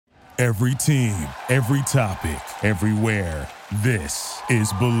Every team, every topic, everywhere. This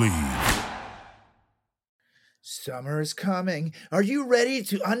is Believe. Summer is coming. Are you ready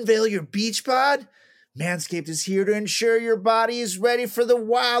to unveil your beach bod? Manscaped is here to ensure your body is ready for the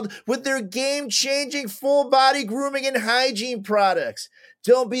wild with their game-changing full-body grooming and hygiene products.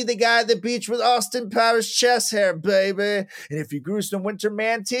 Don't be the guy at the beach with Austin Powers chest hair, baby. And if you grew some winter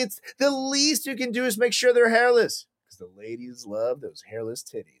man tits, the least you can do is make sure they're hairless. Because the ladies love those hairless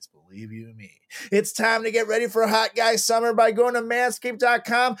titties, believe you me. It's time to get ready for a hot guy summer by going to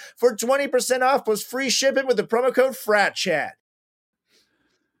manscaped.com for 20% off plus free shipping with the promo code FRATCHAT.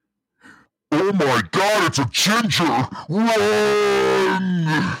 Oh my God, it's a ginger! Run!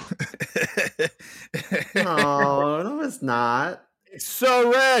 No, it's not. It's so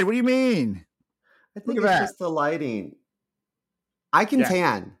red. What do you mean? I think Look it's at that. just the lighting. I can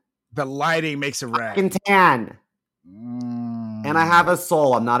tan. The lighting makes it red. I can tan. And I have a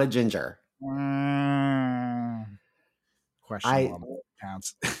soul. I'm not a ginger. Questionable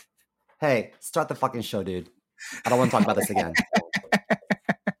counts. Hey, start the fucking show, dude. I don't want to talk about this again.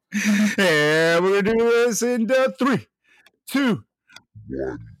 Yeah, we're gonna do this in 3, 2,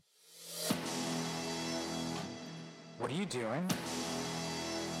 1. What are you doing?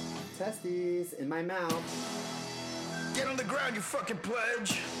 Testes in my mouth. Get on the ground, you fucking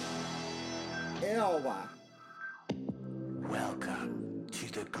pledge! Ew. Welcome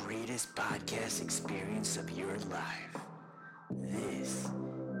to the greatest podcast experience of your life. This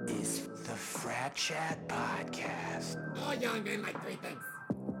is the Frat Chat Podcast. All young men like three things.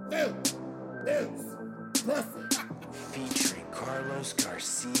 Food, news, pussy. Featuring Carlos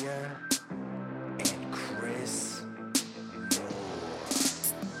Garcia and Chris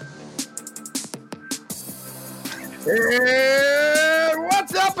Hey,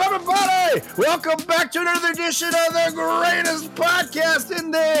 what's up, everybody? Welcome back to another edition of the greatest podcast in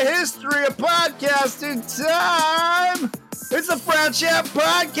the history of podcasting time. It's the Frat Chat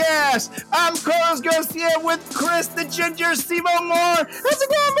Podcast. I'm Carlos Garcia with Chris the Ginger Steve-O Moore. How's it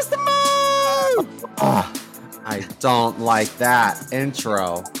going, Mr. Moore? I don't like that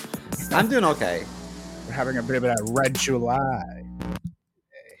intro. I'm doing okay. We're having a bit of that red July.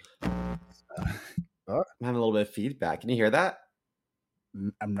 I'm having a little bit of feedback. Can you hear that?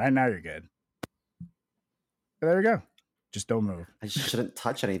 Right now, you're good. There we go. Just don't move. I shouldn't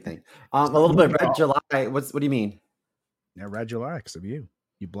touch anything. A little bit of red July. What do you mean? Yeah, red July because of you.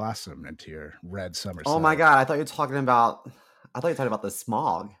 You blossomed into your red summer. Oh my God! I thought you were talking about the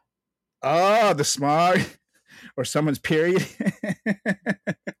smog. Oh, the smog, or someone's period.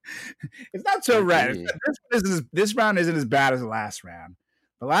 It's not so red. This round isn't as bad as the last round.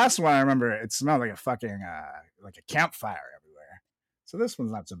 The last one, I remember, it smelled like a fucking like a campfire everywhere. So this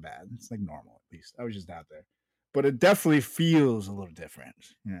one's not so bad. It's like normal, at least. I was just out there, but it definitely feels a little different.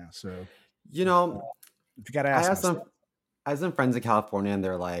 Yeah. So if you gotta ask, I have some friends in California, and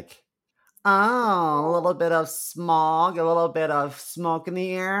they're like, "Oh, a little bit of smog, a little bit of smoke in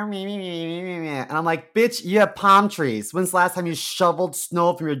the air." And I'm like, "Bitch, you have palm trees. When's the last time you shoveled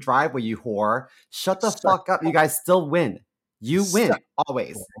snow from your driveway, you whore? Shut the fuck up. You guys still win. You win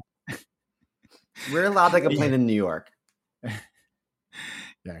always. We're allowed to complain in New York."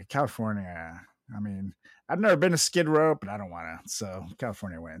 Yeah, California. I mean, I've never been to Skid Row, but I don't want to. So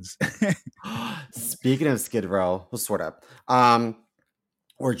California wins. Speaking of Skid Row, well, sort of,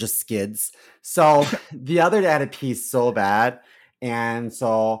 or just skids. So the other day I had to pee so bad, and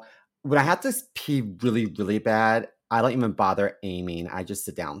so when I have to pee really, really bad, I don't even bother aiming. I just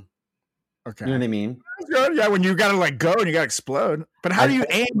sit down. Okay. You know what I mean? Yeah, when you gotta like go and you gotta explode. But how do you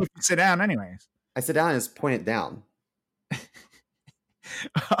aim if you sit down anyways? I sit down and just point it down.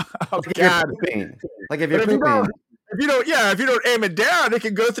 Oh, like God. Like if you're pooping. If you don't aim it down, it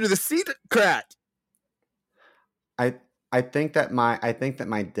can go through the seat crack. I think that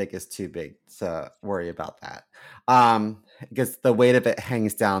my dick is too big to worry about that. Because the weight of it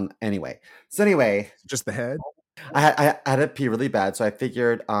hangs down anyway. So anyway, just the head. I had to pee really bad, so I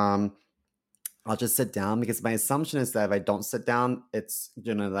figured I'll just sit down, because my assumption is that if I don't sit down, it's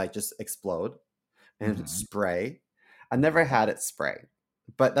gonna like just explode and spray. I never had it spray,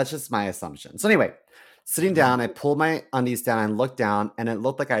 but that's just my assumption. So anyway, sitting down, I pulled my undies down and looked down, and it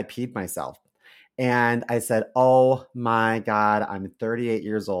looked like I peed myself. And I said, "Oh my God, I'm 38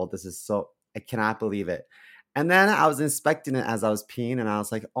 years old. I cannot believe it." And then I was inspecting it as I was peeing, and I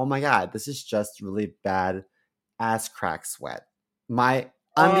was like, "Oh my God, this is just really bad ass crack sweat. My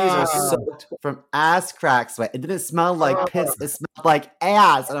undies are soaked from ass crack sweat. It didn't smell like piss. It smelled like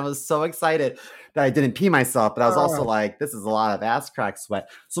ass." And I was so excited that I didn't pee myself, but I was also like, this is a lot of ass crack sweat.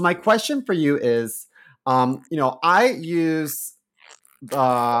 So my question for you is, I use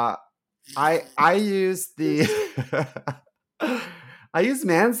I use the I use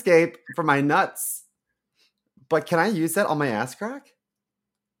Manscaped for my nuts, but can I use that on my ass crack?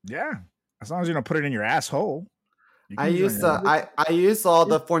 Yeah, as long as you don't put it in your asshole. You I can use use it on your- I use all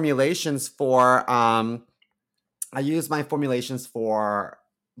the formulations for I use my formulations for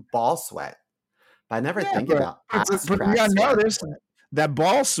ball sweat, but I never think about ass but you crack gotta sweat. notice that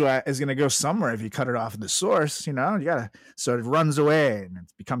ball sweat is gonna go somewhere if you cut it off at the source. You gotta so it runs away and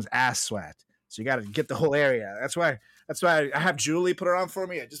it becomes ass sweat. So you gotta get the whole area. That's why I have Julie put it on for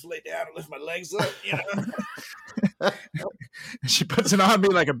me. I just lay down and lift my legs up. She puts it on me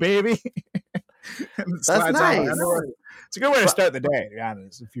like a baby. And it slides on my nice. underwear. It's a good way to start the day, to be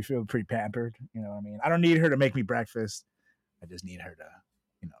honest. If you feel pretty pampered, you know what I mean. I don't need her to make me breakfast. I just need her to,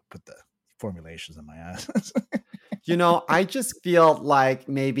 put the formulations in my ass. I just feel like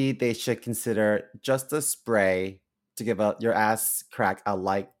maybe they should consider just a spray to give your ass crack a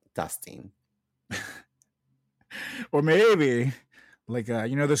light dusting. Or maybe like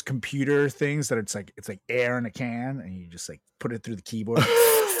those computer things that it's like air in a can and you just like put it through the keyboard.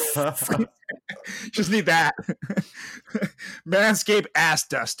 Just need that. Manscaped ass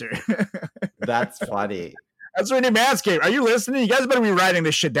duster. That's funny. That's what we need. Manscaped. Are you listening? You guys better be writing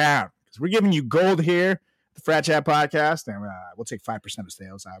this shit down because we're giving you gold here, the Frat Chat podcast, and we'll take 5% of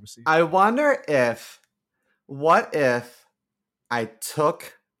sales, obviously. I wonder what if I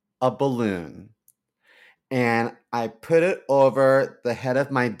took a balloon and I put it over the head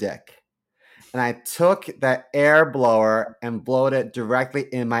of my dick and I took that air blower and blowed it directly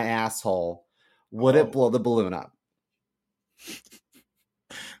in my asshole. Would it blow the balloon up?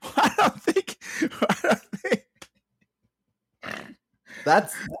 I don't think.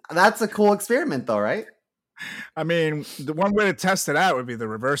 That's a cool experiment, though, right? I mean, the one way to test it out would be the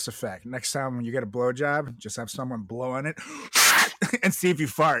reverse effect. Next time when you get a blowjob, just have someone blow on it and see if you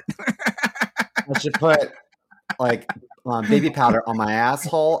fart. I should put like baby powder on my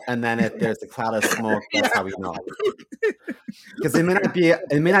asshole, and then if there's a cloud of smoke, that's how we know. Because it may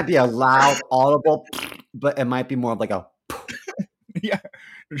not be a loud, audible, but it might be more of like a. Yeah,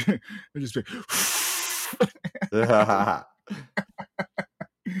 just be.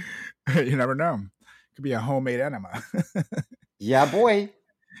 You never know. Could be a homemade enema. Yeah, boy.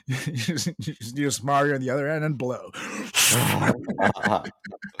 You just need a smarter on the other end and blow.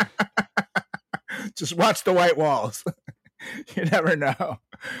 Just watch the white walls. You never know.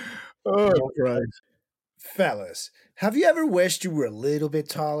 Oh, Christ. Fellas, have you ever wished you were a little bit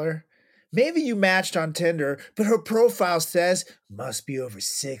taller? Maybe you matched on Tinder, but her profile says must be over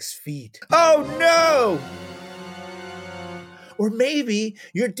 6 feet. Oh no! Or maybe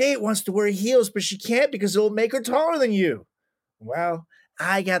your date wants to wear heels, but she can't because it'll make her taller than you. Well,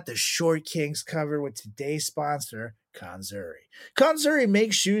 I got the Short Kings covered with today's sponsor, Kanzuri. Kanzuri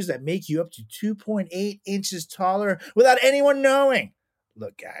makes shoes that make you up to 2.8 inches taller without anyone knowing.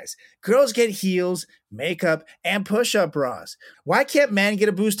 Look, guys, girls get heels, makeup, and push-up bras. Why can't men get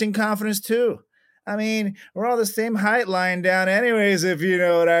a boost in confidence too? I mean, we're all the same height lying down anyways, if you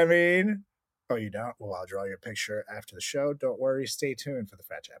know what I mean. Oh, you don't? Well, I'll draw your picture after the show. Don't worry. Stay tuned for the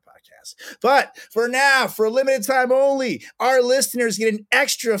Frat Chat podcast. But for now, for a limited time only, our listeners get an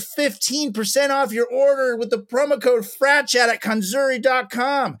extra 15% off your order with the promo code FRATCHAT at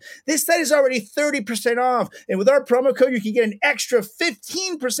Kanzuri.com. This site is already 30% off. And with our promo code, you can get an extra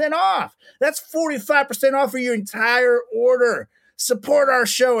 15% off. That's 45% off for your entire order. Support our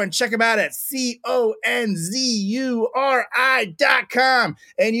show and check them out at CONZURI.com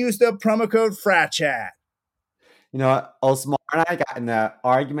and use the promo code FRATCHAT. Osmar and I got in an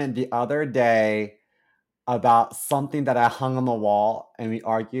argument the other day about something that I hung on the wall, and we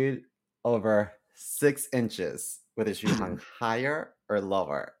argued over 6 inches, whether it should be hung higher or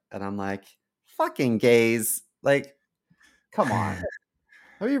lower. And I'm like, fucking gays. Like, come on.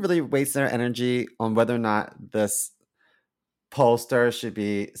 Are we really wasting our energy on whether or not this poster should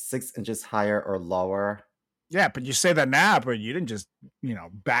be 6 inches higher or lower? Yeah, but you say that now, but you didn't just,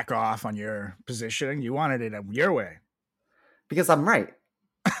 back off on your positioning. You wanted it your way. Because I'm right.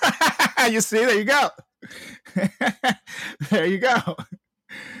 You see, there you go. There you go.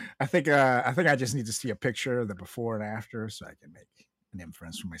 I think I just need to see a picture of the before and after so I can make an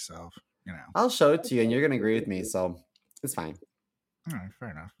inference for myself. I'll show it to you and you're going to agree with me. So it's fine. All right,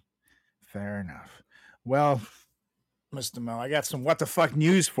 fair enough. Well, Mr. Mo, I got some what the fuck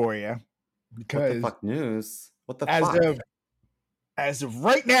news for you. Because what the fuck news? What the fuck? As of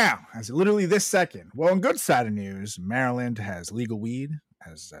right now, as of literally this second, well, on good side of news, Maryland has legal weed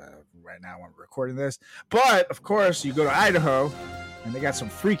as right now when we're recording this. But, of course, you go to Idaho, and they got some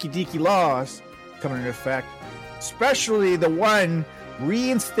freaky deaky laws coming into effect, especially the one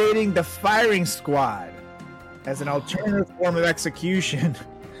reinstating the firing squad as an alternative form of execution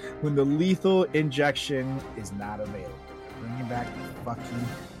when the lethal injection is not available. Bringing back the fucking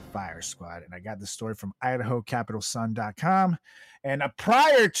fire squad. And I got the story from IdahoCapitalSun.com. And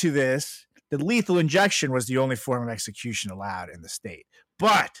prior to this, the lethal injection was the only form of execution allowed in the state.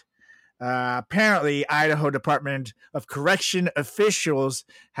 But apparently, Idaho Department of Correction officials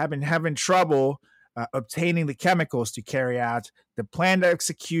have been having trouble obtaining the chemicals to carry out the planned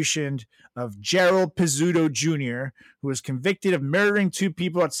execution of Gerald Pizzuto Jr., who was convicted of murdering 2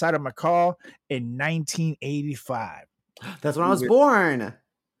 people outside of McCall in 1985. That's when I was born.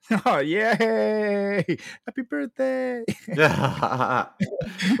 Oh, yay! Happy birthday!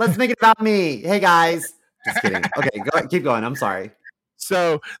 Let's make it about me. Hey, guys. Just kidding. Okay, keep going. I'm sorry.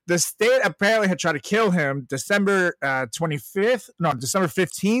 So the state apparently had tried to kill him December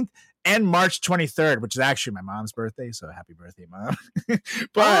 15th and March 23rd, which is actually my mom's birthday. So happy birthday, Mom.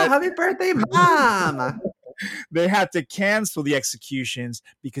 But happy birthday, Mom. They had to cancel the executions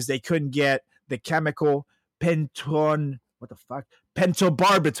because they couldn't get the chemical pentobarbital.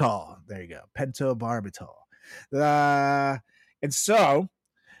 There you go. Pentobarbital. And so,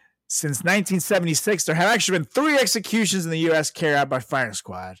 since 1976, there have actually been 3 executions in the U.S. carried out by firing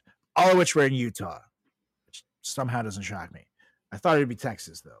squad, all of which were in Utah, which somehow doesn't shock me. I thought it would be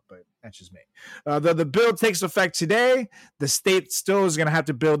Texas, though, but that's just me. The bill takes effect today. The state still is going to have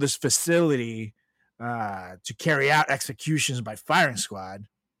to build this facility to carry out executions by firing squad,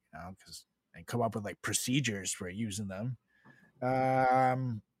 and come up with like procedures for using them.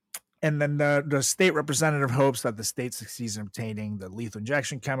 And then the state representative hopes that the state succeeds in obtaining the lethal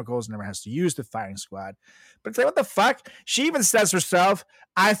injection chemicals and never has to use the firing squad. But it's like, what the fuck? She even says herself,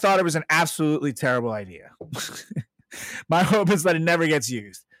 I thought it was an absolutely terrible idea. My hope is that it never gets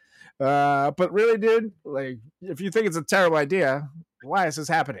used. But really, dude, like, if you think it's a terrible idea, why is this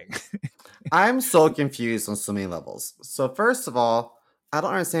happening? I'm so confused on so many levels. So first of all, I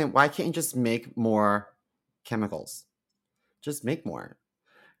don't understand, why can't you just make more chemicals? Just make more.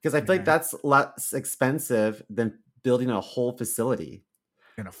 Because I feel like that's less expensive than building a whole facility.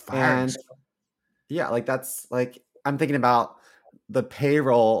 In a fire. And yeah, like that's like, I'm thinking about the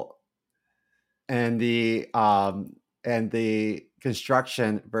payroll and the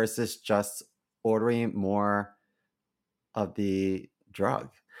construction versus just ordering more of the drug.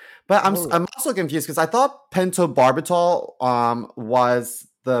 But I'm also confused because I thought pentobarbital was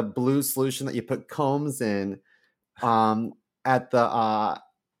the blue solution that you put combs in at the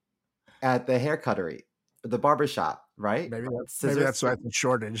hair cuttery, the barbershop, right? Maybe that's why it's in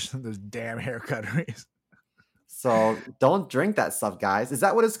shortage. Those damn hair cutteries. So don't drink that stuff, guys. Is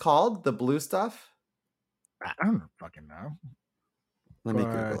that what it's called? The blue stuff? I don't fucking know. Let me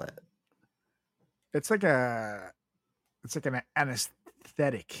Google it. It's like an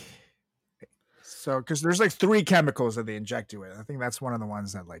anesthetic. So, because there's like 3 chemicals that they inject you with. I think that's one of the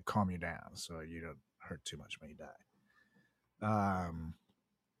ones that like calm you down, so you don't hurt too much when you die.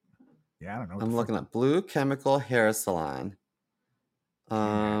 Yeah, I don't know. I'm looking at Blue Chemical Hair Salon.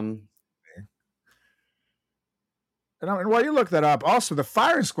 And while you look that up, also the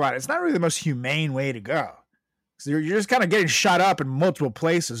firing squad, it's not really the most humane way to go. So you're just kind of getting shot up in multiple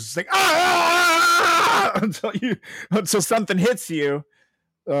places. It's like until something hits you,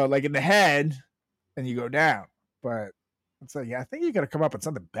 like in the head, and you go down. But it's like, yeah, I think you got to come up with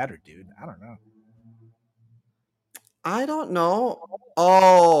something better, dude. I don't know. I don't know.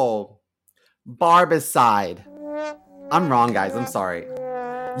 Oh, Barbicide. I'm wrong, guys. I'm sorry.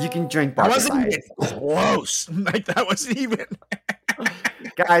 You can drink Barbicide. Close. Like that wasn't even.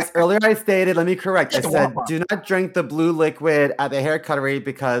 Guys, earlier I stated, let me correct. I said, do not drink the blue liquid at the hair cuttery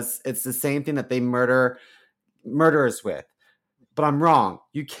because it's the same thing that they murder murderers with. But I'm wrong.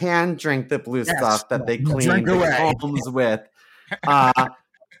 You can drink the blue stuff that they clean the homes with.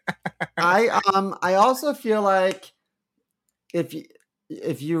 I also feel like if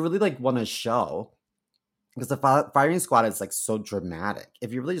you really like want to show, because the firing squad is like so dramatic.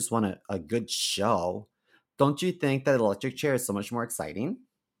 If you really just want a good show, don't you think that electric chair is so much more exciting?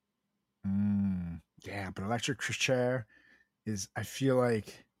 Yeah, but electric chair is, I feel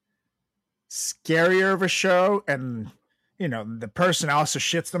like, scarier of a show, and you know the person also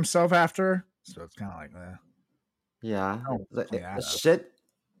shits themselves after, so it's kind of like that. Yeah, shit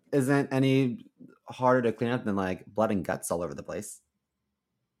isn't any harder to clean up than like blood and guts all over the place.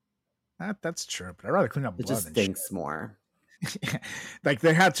 That's true, but I'd rather clean up blood. It just stinks more. Like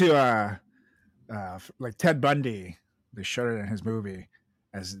they had to, like Ted Bundy, they showed it in his movie,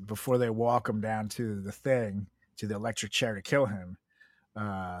 as before they walk him down to the electric chair to kill him.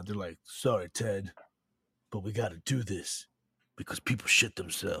 They're like, "Sorry, Ted, but we got to do this because people shit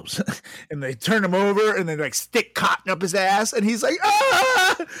themselves. And they turn him over and they like stick cotton up his ass. And he's like,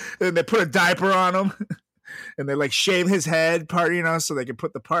 ah! And they put a diaper on him. And they like shave his head part, so they can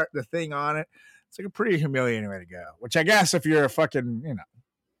put the thing on it. It's like a pretty humiliating way to go. Which I guess if you're a fucking,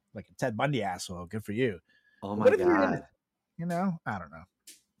 like a Ted Bundy asshole, good for you. Oh my God. I don't know.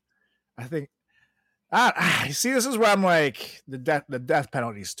 I think you see, this is where I'm like, the death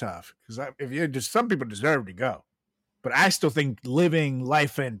penalty is tough because some people deserve to go, but I still think living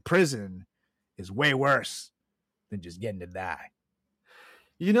life in prison is way worse than just getting to die.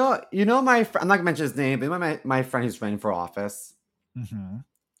 My friend, I'm not gonna mention his name, but my friend who's running for office,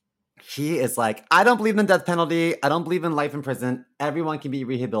 he is like, I don't believe in the death penalty. I don't believe in life in prison. Everyone can be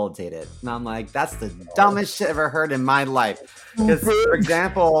rehabilitated. And I'm like, that's the dumbest shit I've ever heard in my life. Because, for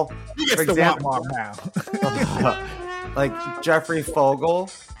example, now. like Jeffrey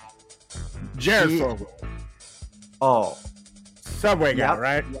Fogel. Jared Fogel. Oh. Subway guy,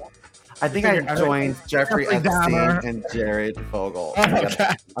 right? I think I joined Jeffrey Epstein and Jared Fogel.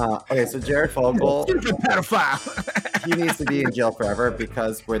 Okay, so Jared Fogel, pedophile. He needs to be in jail forever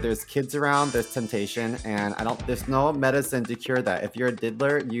because where there's kids around, there's temptation, and there's no medicine to cure that. If you're a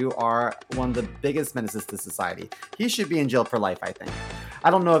diddler, you are one of the biggest menaces to society. He should be in jail for life, I think.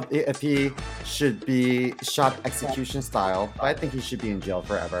 I don't know if he should be shot execution style, but I think he should be in jail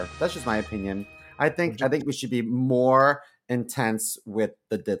forever. That's just my opinion. I think we should be more intense with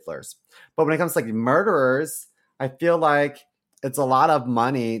the diddlers. But when it comes to like murderers, I feel like it's a lot of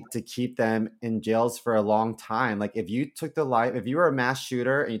money to keep them in jails for a long time. Like if you were a mass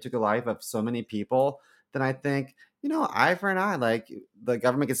shooter and you took the life of so many people, then I think, eye for an eye, like the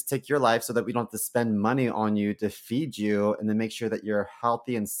government gets to take your life so that we don't have to spend money on you to feed you and then make sure that you're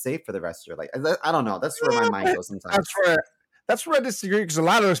healthy and safe for the rest of your life. I don't know. That's where my mind goes sometimes. That's where I disagree because a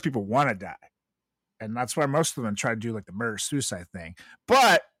lot of those people want to die. And that's why most of them try to do like the murder-suicide thing.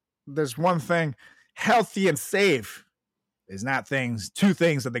 But there's one thing, healthy and safe is not two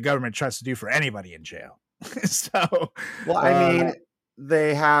things that the government tries to do for anybody in jail. I mean,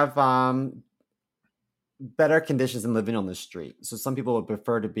 they have better conditions than living on the street. So some people would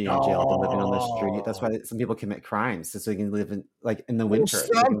prefer to be in jail than living on the street. That's why some people commit crimes so you can live in the winter.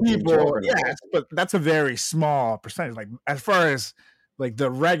 Some people, yes, but that's a very small percentage. Like as far as like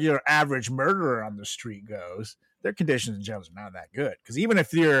the regular average murderer on the street goes, their conditions in jails are not that good. Because even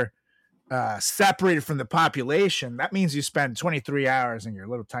if you're separated from the population, that means you spend 23 hours in your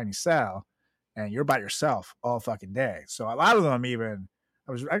little tiny cell and you're by yourself all fucking day. So a lot of them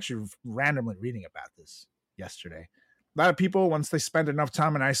I was actually randomly reading about this yesterday. A lot of people, once they spend enough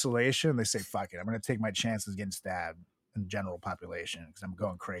time in isolation, they say, fuck it, I'm going to take my chances getting stabbed in general population because I'm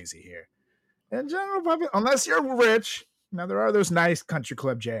going crazy here. In general population, unless you're rich. Now, there are those nice country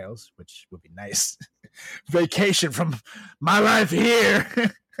club jails, which would be nice. Vacation from my life here.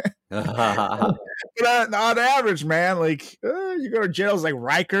 But on average, man, like you go to jails like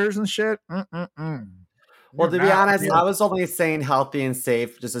Rikers and shit. Well, to be honest, I was only saying healthy and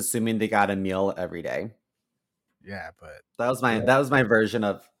safe, just assuming they got a meal every day. Yeah, but that was my version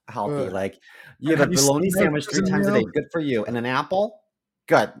of healthy. Like you have a bologna sandwich 3 times a day. Good for you. And an apple,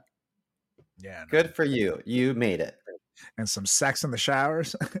 good. Yeah, good for you. You made it. And some sex in the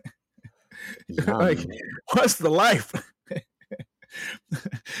showers. Like, what's the life?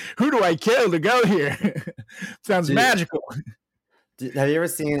 Who do I kill to go here? Sounds magical. Have you ever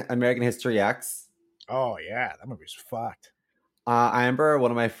seen American History X? Oh yeah, that movie's fucked. I remember one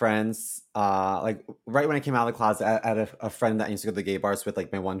of my friends, like right when I came out of the closet, I had a friend that I used to go to the gay bars with,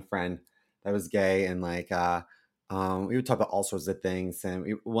 like my one friend that was gay, and like we would talk about all sorts of things.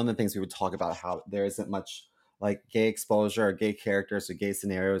 And one of the things we would talk about how there isn't much like gay exposure or gay characters or gay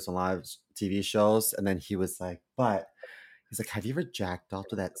scenarios in a lot of TV shows. And then he was like, he's like, have you ever jacked off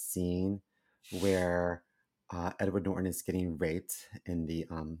to that scene where Edward Norton is getting raped in the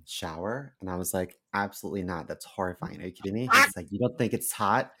shower? And I was like, absolutely not. That's horrifying. Are you kidding me? He's like, you don't think it's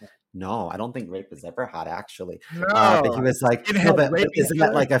hot? No, I don't think rape is ever hot, actually. No. But he was like, no, but isn't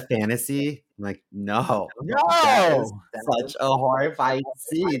that like a fantasy? I'm like, no. That is such a horrifying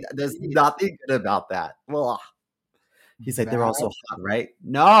scene. There's nothing good about that. Ugh. He's like, they're also hot, right?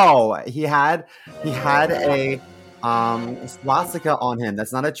 No, he had a swastika on him.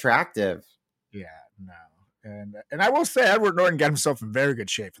 That's not attractive. Yeah, no. And I will say Edward Norton got himself in very good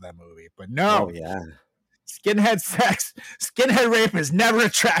shape for that movie. But no. Oh, yeah. Skinhead sex, skinhead rape is never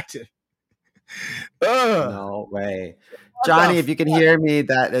attractive. Ugh. No way. Johnny, if you can hear me,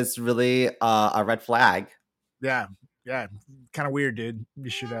 that is really a red flag. Yeah. Kind of weird, dude. You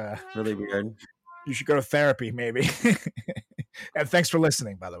should really weird. You should go to therapy, maybe. And thanks for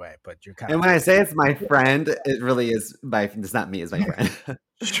listening, by the way. But you're kind And of when I say it's my friend, it really is it's not me, it's my friend.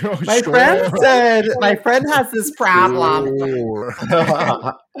 Sure, My friend said my friend has this problem. Sure.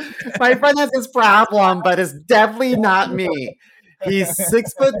 My friend has this problem, but it's definitely not me. He's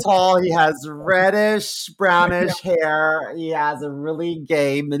 6 foot tall. He has reddish, brownish hair. He has a really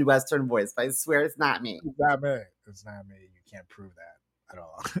gay Midwestern voice, but I swear it's not me. It's not me. It's not me. You can't prove that at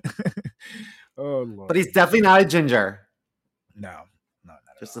all. Oh Lord. But he's definitely not a ginger. no, not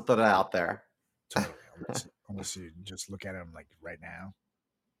Just at to throw that out there. all. Totally. Unless you just look at him like right now.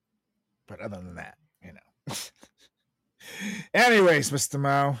 But other than that, you know. Anyways, Mr.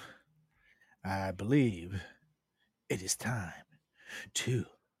 Mo, I believe it is time to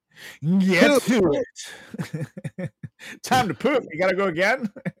get to it. Time to poop. You gotta go again.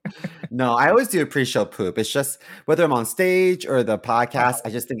 No, I always do a pre-show poop. It's just whether I'm on stage or the podcast, I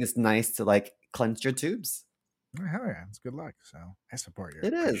just think it's nice to like cleanse your tubes. Oh, hell yeah, it's good luck. So I support you.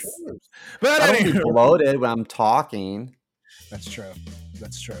 It is. But I don't be anyway, bloated when I'm talking. that's true.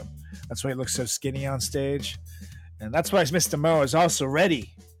 That's true. That's why he looks so skinny on stage. And that's why Mr. Mo is also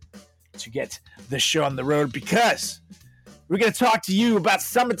ready to get the show on the road, because we're going to talk to you about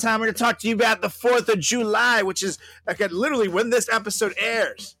summertime. We're going to talk to you about the 4th of July, which is literally when this episode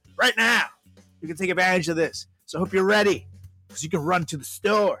airs right now. You can take advantage of this. So I hope you're ready, because you can run to the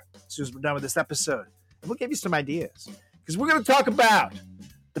store as soon as we're done with this episode. And we'll give you some ideas, because we're going to talk about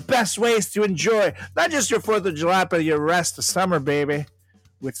the best ways to enjoy not just your 4th of July, but your rest of summer, baby,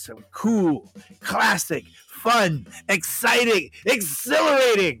 with some cool, classic, fun, exciting,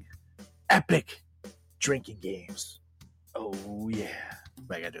 exhilarating, epic drinking games. Oh, yeah.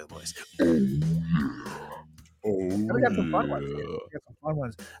 I gotta do the voice. We got some fun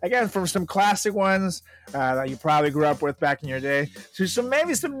ones. Again, from some classic ones that you probably grew up with back in your day, to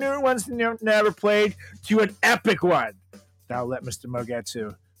maybe some newer ones you never played, to an epic one that I'll let Mr. Mo get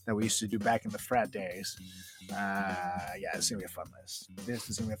to, that we used to do back in the frat days. Yeah, it's gonna be a fun list. This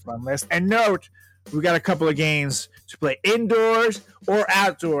is gonna be a fun list. And note, we got a couple of games to play indoors or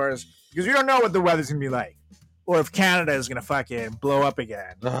outdoors, because we don't know what the weather's gonna be like, or if Canada is gonna fucking blow up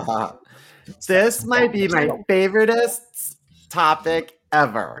again. This might be my favoriteest topic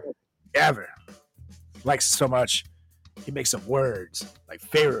ever. Ever. Likes so much. He makes up words like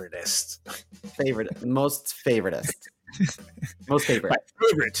favoritist. Most favoritist. Most favorite. My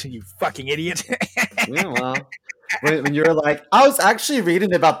favorite, you fucking idiot. Yeah, well, when you were like, I was actually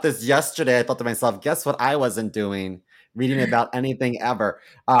reading about this yesterday, I thought to myself, guess what I wasn't doing? Reading about anything ever.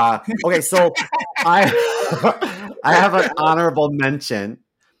 Okay, so I have an honorable mention.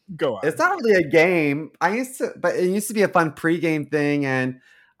 Go on. It's not really a game. But it used to be a fun pregame thing, and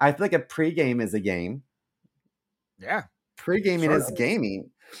I feel like a pregame is a game. Yeah. Pre-gaming Sort is of. gaming.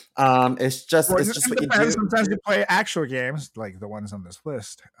 It's just what you do. Sometimes you play actual games like the ones on this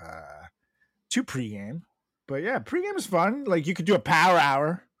list to pregame. But yeah, pregame is fun. Like you could do a power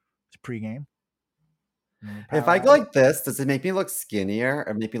hour to pregame. If I go like this, does it make me look skinnier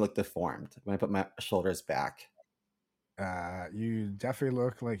or make me look deformed when I put my shoulders back? You definitely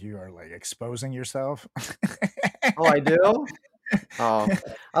look like you are like exposing yourself. Oh, I do? Oh,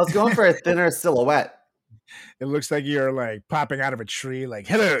 I was going for a thinner silhouette. It looks like you're like popping out of a tree, like,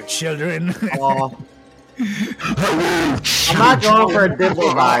 hello, children. Oh. I'm not going for a dimple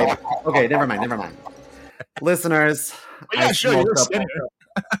vibe. Okay, never mind. Listeners, I smoked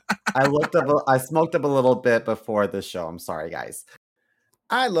up a little bit before the show. I'm sorry, guys.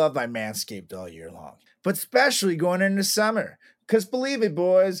 I love my Manscaped all year long, but especially going into summer. Because believe it,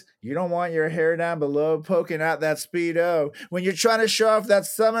 boys, you don't want your hair down below poking out that Speedo when you're trying to show off that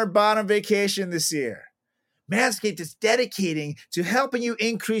summer bottom vacation this year. Manscaped is dedicating to helping you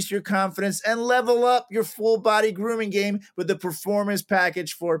increase your confidence and level up your full body grooming game with the Performance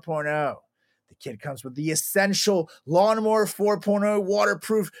Package 4.0. The kit comes with the essential Lawnmower 4.0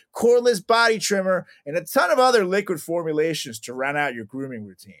 waterproof cordless body trimmer and a ton of other liquid formulations to round out your grooming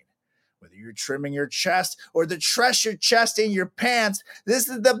routine. Whether you're trimming your chest or to truss your chest in your pants, this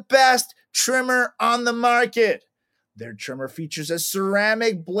is the best trimmer on the market. Their trimmer features a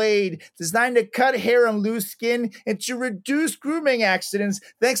ceramic blade designed to cut hair on loose skin and to reduce grooming accidents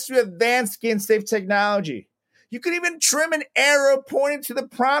thanks to advanced skin-safe technology. You can even trim an arrow pointing to the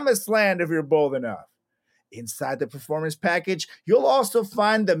promised land if you're bold enough. Inside the Performance Package, you'll also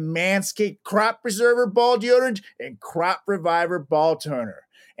find the Manscaped Crop Preserver Ball Deodorant and Crop Reviver Ball Toner,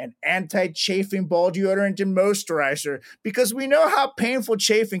 an anti-chafing ball deodorant and moisturizer, because we know how painful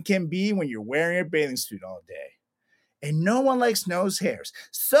chafing can be when you're wearing a bathing suit all day. And no one likes nose hairs.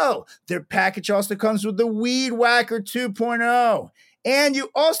 So their package also comes with the Weed Whacker 2.0. And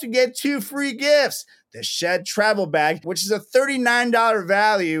you also get 2 free gifts: the Shed Travel Bag, which is a $39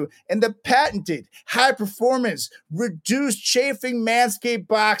 value, and the patented high-performance, reduced chafing Manscaped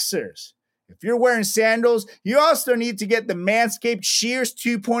boxers. If you're wearing sandals, you also need to get the Manscaped Shears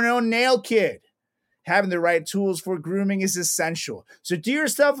 2.0 Nail Kit. Having the right tools for grooming is essential. So do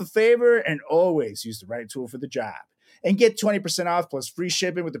yourself a favor and always use the right tool for the job. And get 20% off plus free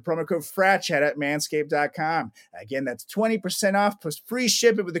shipping with the promo code FRATCHAT at manscaped.com. Again, that's 20% off plus free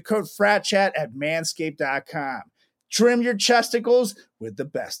shipping with the code FRATCHAT at manscaped.com. Trim your chesticles with the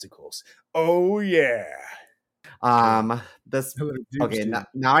besticles. Oh, yeah. Now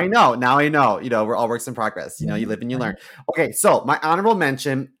I know, we're all works in progress. You live and you learn. Okay, so my honorable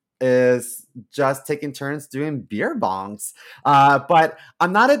mention is just taking turns doing beer bongs. But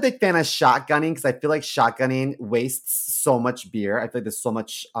I'm not a big fan of shotgunning because I feel like shotgunning wastes so much beer. I feel like there's so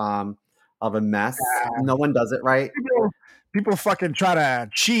much of a mess. No one does it right. People fucking try to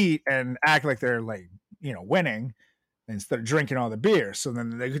cheat and act like they're winning instead of drinking all the beer. So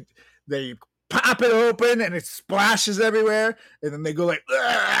then they pop it open and it splashes everywhere, and then they go like,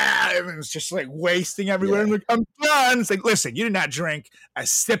 and it's just like wasting everywhere. Yeah. I'm like, I'm done. It's like, listen, you did not drink a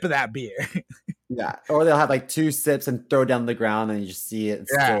sip of that beer. Yeah, or they'll have like 2 sips and throw it down the ground, and you just see it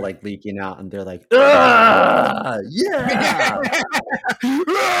still like leaking out, and they're like, yeah.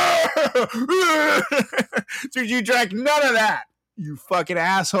 Dude, you drank none of that, you fucking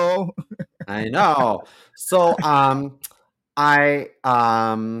asshole. I know. So,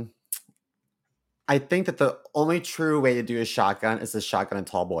 I think that the only true way to do a shotgun is to shotgun a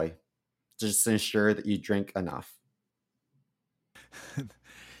tall boy, just to ensure that you drink enough.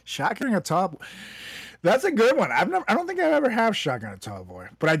 Shotgunning a tall boy. That's a good one. I don't think I ever have shotgun a tall boy,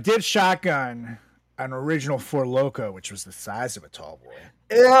 but I did shotgun an original Four Loko, which was the size of a tall boy.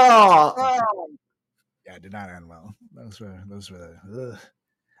 Yeah. Yeah, it did not end well. Those were ugh.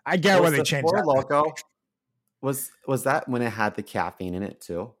 I get why they changed Four Loko. Was that when it had the caffeine in it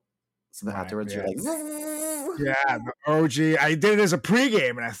too? So then afterwards, you're like, yeah, the OG. I did it as a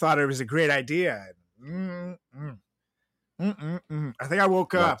pregame, and I thought it was a great idea. I think I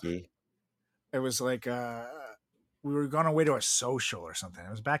woke up. It was like we were going away to a social or something. It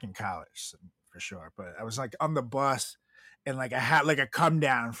was back in college for sure, but I was like on the bus, and like I had like a come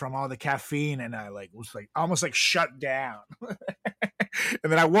down from all the caffeine, and I like was like almost like shut down. And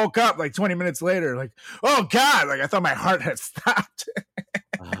then I woke up like 20 minutes later, like, oh God, like I thought my heart had stopped.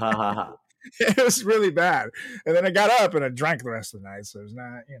 It was really bad. And then I got up and I drank the rest of the night. So it was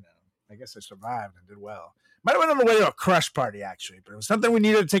not, I guess I survived and did well. Might have went on the way to a crush party actually, but it was something we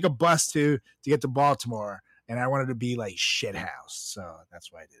needed to take a bus to get to Baltimore. And I wanted to be like shithouse. So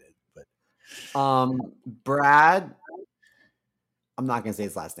that's why I did it. But Brad, I'm not going to say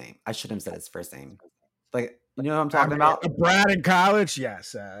his last name. I shouldn't have said his first name. Like, you know what I'm talking about? Brad in college?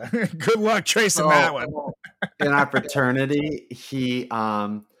 Yes. Good luck tracing that one. In our fraternity, he,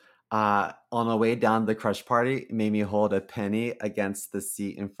 on the way down the crush party, made me hold a penny against the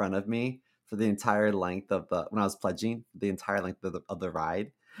seat in front of me for the entire length of when I was pledging, the entire length of the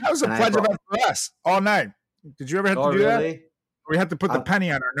ride. That was a pledge event for us all night. Did you ever have to do that? We had to put the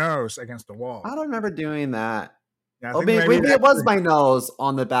penny on our nose against the wall. I don't remember doing that. Yeah, maybe it was my nose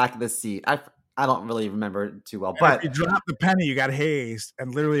on the back of the seat. I don't really remember too well. But if you dropped the penny, you got hazed,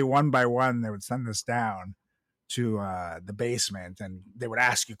 and literally one by one, they would send us down to the basement, and they would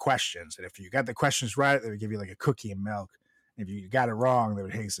ask you questions. And if you got the questions right, they would give you like a cookie and milk. And if you got it wrong, they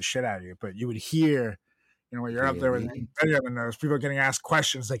would haze the shit out of you. But you would hear, when you're up there with any other nose, people getting asked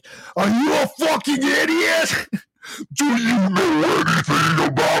questions like, "Are you a fucking idiot? Do you know anything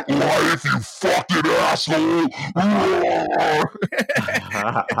about life, you fucking asshole?"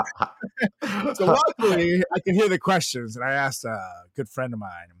 So luckily, I could hear the questions, and I asked a good friend of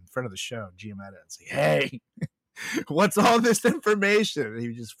mine, friend of the show, Giametta, and say, "Hey, what's all this information?" And he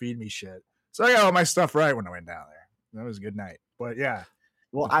would just feed me shit. So I got all my stuff right when I went down there. That was a good night. But yeah.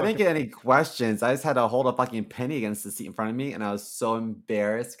 Well, I didn't get any questions. I just had to hold a fucking penny against the seat in front of me, and I was so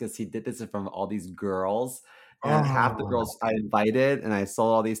embarrassed because he did this in front of all these girls. And half the girls I invited, and I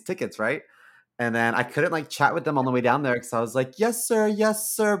sold all these tickets, right? And then I couldn't like chat with them on the way down there because I was like, yes,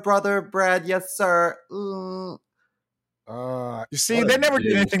 sir, brother Brad, yes, sir. You see, they never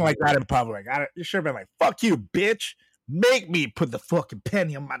did anything like that in public. You should have been like, fuck you, bitch. Make me put the fucking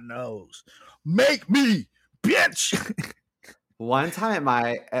penny on my nose. Make me, bitch. One time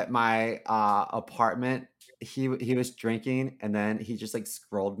at my apartment, he was drinking, and then he just like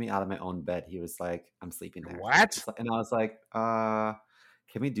scrolled me out of my own bed. He was like, I'm sleeping there. What? And I was like, can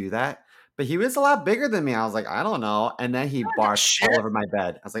we do that? But he was a lot bigger than me. I was like, I don't know. And then he barfed all over my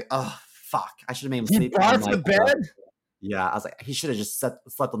bed. I was like, oh fuck, I should have made him sleep. He barfed the bed? Yeah, I was like, he should have just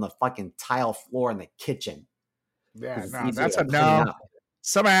slept on the fucking tile floor in the kitchen. Yeah, 'Cause it's no, easier that's to a clean no. up.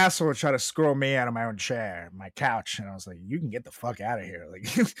 Some asshole would try to scroll me out of my own chair, my couch, and I was like, "You can get the fuck out of here!" Like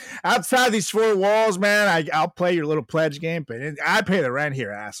outside these four walls, man. I'll play your little pledge game, but I pay the rent here,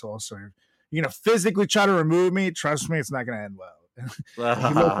 asshole. So you're gonna physically try to remove me. Trust me, it's not gonna end well. He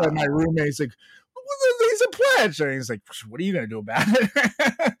looked at my roommate. He's like, well, "He's a pledge," and he's like, "What are you gonna do about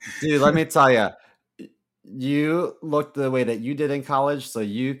it?" Dude, let me tell you, you looked the way that you did in college, so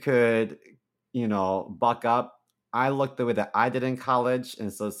you could, buck up. I looked the way that I did in college,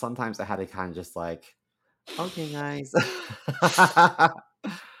 and so sometimes I had to kind of just like, okay, guys.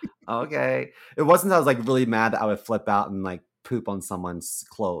 Okay. It wasn't that I was like really mad that I would flip out and like poop on someone's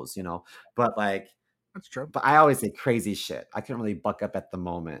clothes, but like, That's true. but I always say crazy shit. I couldn't really buck up at the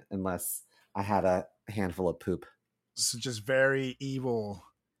moment unless I had a handful of poop. This is just very evil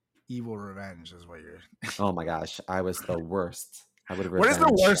revenge, is what you're. Oh my gosh, I was the worst. I would have. What is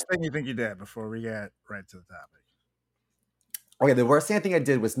the worst thing you think you did before we get right to the topic? Okay, the worst thing I think I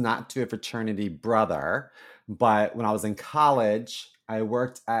did was not to a fraternity brother, but when I was in college, I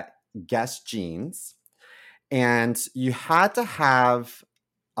worked at Guess Jeans, and you had to have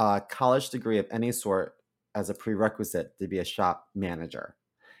a college degree of any sort as a prerequisite to be a shop manager.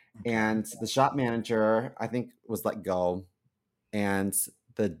 And the shop manager, I think, was let go, and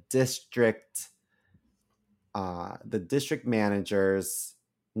the district manager's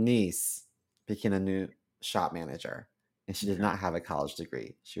niece became a new shop manager. And she did not have a college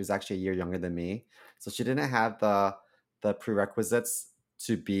degree. She was actually a year younger than me. So she didn't have the prerequisites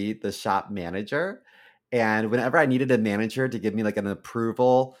to be the shop manager. And whenever I needed a manager to give me like an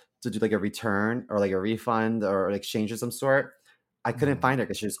approval to do like a return or like a refund or an exchange of some sort, I couldn't find her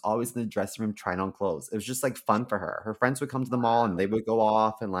because she was always in the dressing room trying on clothes. It was just like fun for her. Her friends would come to the mall and they would go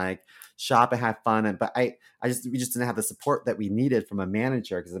off and like shop and have fun. But we just didn't have the support that we needed from a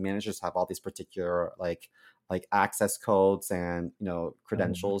manager, because the managers have all these particular like access codes and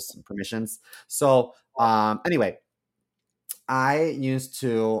credentials and permissions. So anyway, I used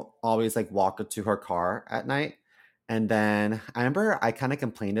to always like walk her to her car at night, and then I remember I kind of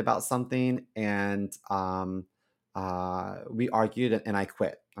complained about something, and we argued and I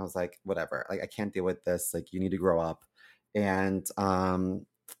quit. I was like, whatever, like I can't deal with this, like you need to grow up. And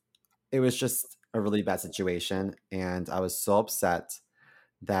it was just a really bad situation, and I was so upset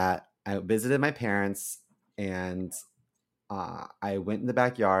that I visited my parents, and I went in the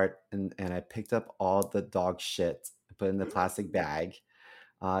backyard and I picked up all the dog shit and put it in the plastic bag,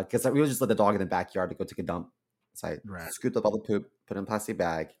 because we would just let the dog in the backyard to go take a dump. So I scooped up all the poop, put it in a plastic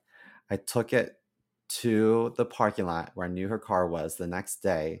bag. I took it to the parking lot where I knew her car was the next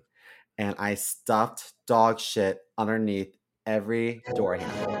day, and I stuffed dog shit underneath every door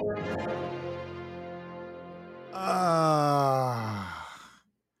handle.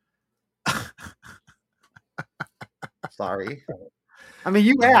 Sorry. I mean,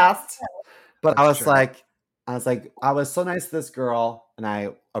 you asked, but I was like, I was so nice to this girl, and I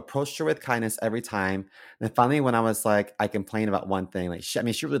approached her with kindness every time. And finally, when I was like, I complained about one thing, like she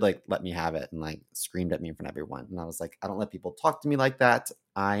really like let me have it and like screamed at me in front of everyone. And I was like, I don't let people talk to me like that.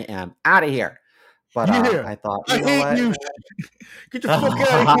 I am out of here. But I thought, I hate you. Get the fuck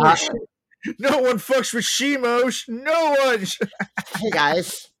out of here. No one fucks with Shimos. No one. Hey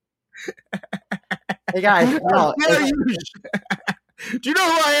guys. Hey guys. No, do you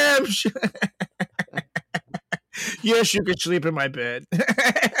know who I am? Yes, you can sleep in my bed.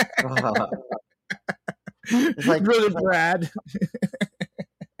 It's like Brother Brad.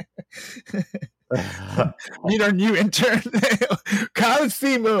 Need our new intern,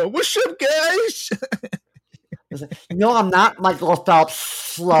 Colosimo. What's up, guys? No, I'm not Michael Phelps'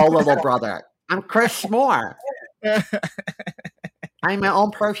 slow little brother. I'm Chris Moore. I'm my own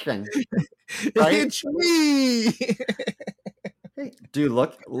person. Right? It's me. Hey, dude,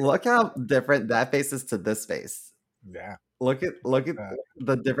 look how different that face is to this face. Yeah. Look at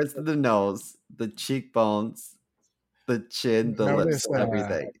the difference in the nose, the cheekbones, the chin, the lips,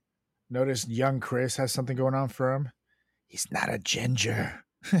 everything. Notice young Chris has something going on for him. He's not a ginger.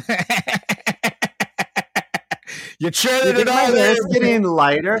 You turned it on. It's getting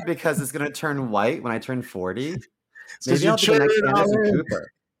lighter because it's going to turn white when I turn 40. Maybe I'll be the next Anderson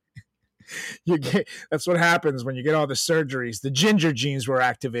Cooper. That's what happens when you get all the surgeries. The ginger genes were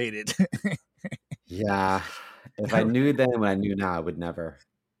activated. Yeah. If I knew then what I knew now, I would never.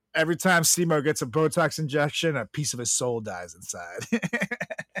 Every time Simo gets a Botox injection, a piece of his soul dies inside.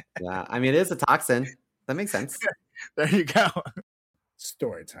 Yeah. I mean, it is a toxin. That makes sense. There you go.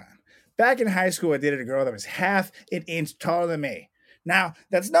 Story time. Back in high school, I dated a girl that was half an inch taller than me. Now,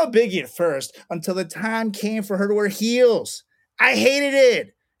 that's no biggie at first until the time came for her to wear heels. I hated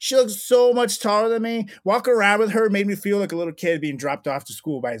it. She looked so much taller than me. Walking around with her made me feel like a little kid being dropped off to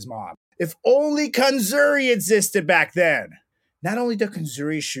school by his mom. If only Kanzuri existed back then. Not only do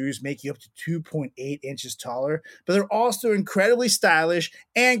Kanzuri shoes make you up to 2.8 inches taller, but they're also incredibly stylish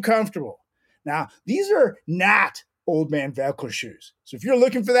and comfortable. Now, these are not old man Velcro shoes. So if you're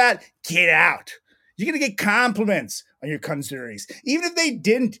looking for that, get out. You're going to get compliments on your Kanzuris, even if they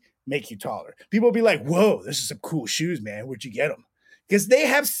didn't make you taller. People will be like, whoa, this is some cool shoes, man. Where'd you get them? Because they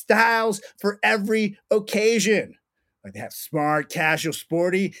have styles for every occasion. Like they have smart, casual,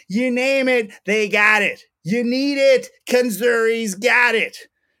 sporty, you name it, they got it. You need it, Kanzuri's got it.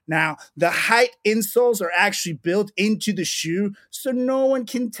 Now, the height insoles are actually built into the shoe, so no one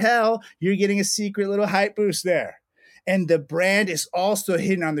can tell you're getting a secret little height boost there. And the brand is also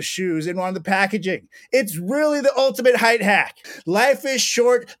hidden on the shoes and on the packaging. It's really the ultimate height hack. Life is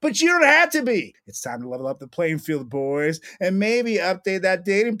short, but you don't have to be. It's time to level up the playing field, boys, and maybe update that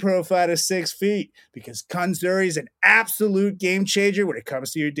dating profile to 6 feet, because Kanzuri is an absolute game changer when it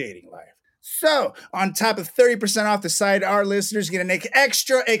comes to your dating life. So, on top of 30% off the site, our listeners get an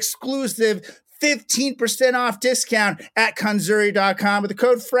extra exclusive 15% off discount at Kanzuri.com with the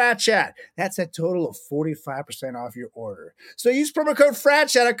code FRATCHAT. That's a total of 45% off your order. So use promo code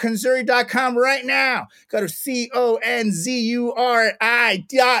FRATCHAT at Kanzuri.com right now. Go to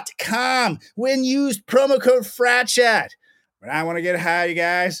CONZURI.com. When use promo code FRATCHAT. When I want to get high, you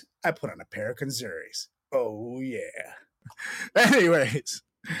guys, I put on a pair of Kanzuris. Oh, yeah. Anyways,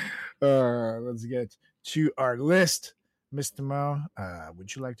 let's get to our list. Mr. Mo,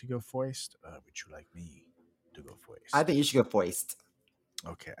 would you like to go first? Would you like me to go first? I think you should go first.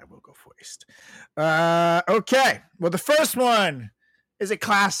 Okay, I will go first. Okay. Well, the first one is a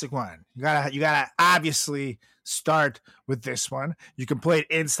classic one. You gotta obviously start with this one. You can play it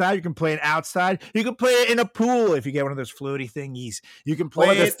inside. You can play it outside. You can play it in a pool if you get one of those floaty thingies. You can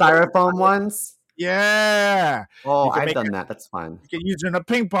play the styrofoam ones. Yeah. Oh, I've done that. That's fun. You can use it on a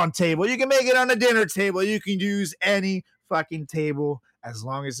ping pong table. You can make it on a dinner table. You can use any fucking table as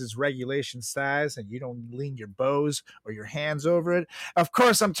long as it's regulation size and you don't lean your bows or your hands over it. Of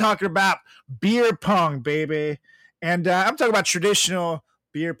course, I'm talking about beer pong, baby. And I'm talking about traditional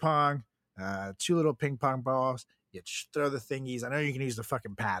beer pong, 2 little ping pong balls. You throw the thingies. I know you can use the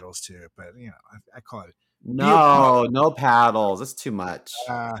fucking paddles too, but you know, I call it no paddles. That's too much.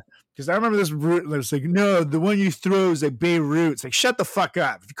 Because I remember this root, and it was like, no, the one you throw is like Beirut. It's like, shut the fuck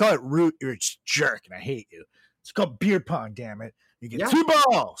up. If you call it root, you're a jerk, and I hate you. It's called beer pong, damn it. You get 2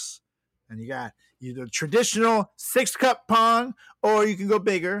 balls, and you got either traditional 6-cup pong, or you can go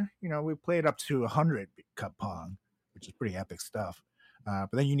bigger. You know, we played up to 100-cup pong, which is pretty epic stuff. But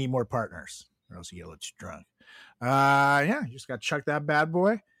then you need more partners, or else you get a little too drunk. You just got to chuck that bad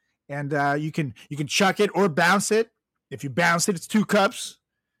boy, and you can chuck it or bounce it. If you bounce it, it's 2 cups.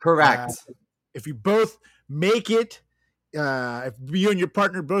 Correct. If you both make it, if you and your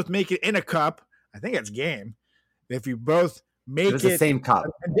partner both make it in a cup, I think that's game. If you both make it the same cup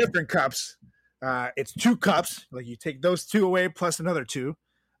in different cups, it's 2 cups. Like you take those 2 away plus another 2.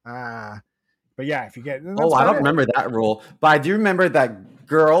 But yeah, if you get I don't remember that rule, but I do remember that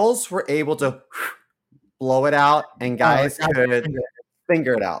girls were able to blow it out and guys could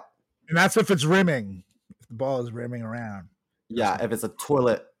finger it out. And that's if it's rimming. If the ball is rimming around. Yeah, if it's a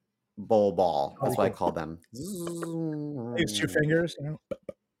toilet bowl ball. That's what I call them. It's 2 fingers, you know?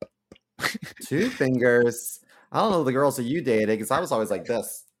 2 fingers. I don't know the girls that you dated because I was always like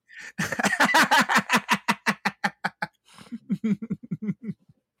this.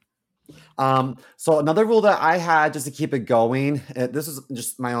 So another rule that I had just to keep it going, this is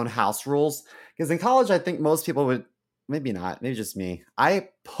just my own house rules. Because in college, I think most people would, maybe not, maybe just me. I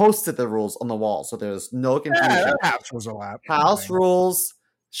posted the rules on the wall, so there's no confusion. House rules a lot. House rules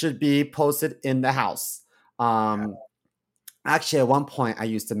should be posted in the house. Actually, at one point, I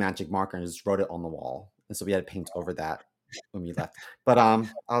used a magic marker and just wrote it on the wall. And so we had to paint over that when we left. But I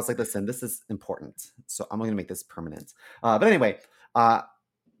was like, listen, this is important. So I'm going to make this permanent. But anyway,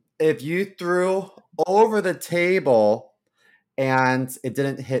 if you threw over the table and it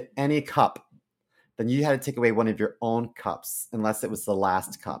didn't hit any cup, then you had to take away one of your own cups, unless it was the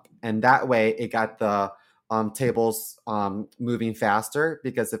last cup. And that way it got the tables moving faster,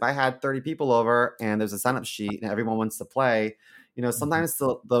 because if I had 30 people over and there's a sign-up sheet and everyone wants to play, you know, sometimes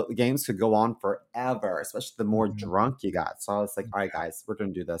the games could go on forever, especially the more drunk you got. So I was like, all right, guys, we're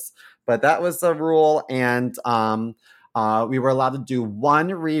going to do this. But that was the rule. And we were allowed to do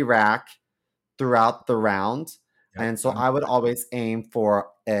 1 re-rack throughout the round. Yep. And so I would always aim for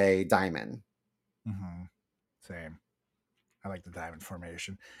a diamond. Mm-hmm. Same. I like the diamond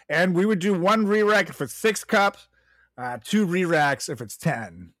formation. And we would do 1 re-rack if it's 6 cups, 2 re-racks if it's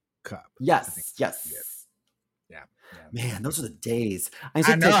 10 cup. Yes. Yeah. Man, those are the days. I used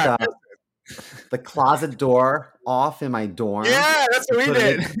to know, take the closet door off in my dorm. Yeah, that's what we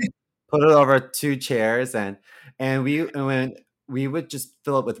did. Put it over 2 chairs, and when we would just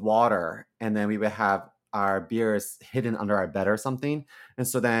fill it with water, and then we would have our beers hidden under our bed or something. And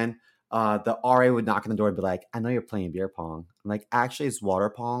so then the RA would knock on the door and be like, "I know you're playing beer pong." I'm like, "Actually, it's water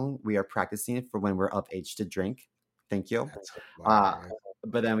pong. We are practicing it for when we're of age to drink. Thank you."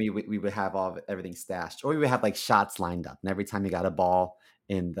 But then we would have everything stashed, or we would have like shots lined up, and every time you got a ball,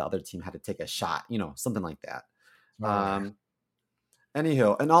 and the other team had to take a shot, something like that.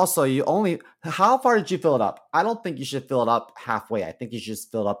 Anywho, and also how far did you fill it up? I don't think you should fill it up halfway. I think you should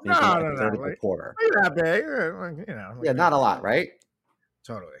just fill it up maybe a third of a quarter. Not big, not a lot, right?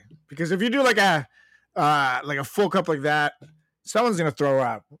 Totally. Because if you do like a full cup like that, someone's gonna throw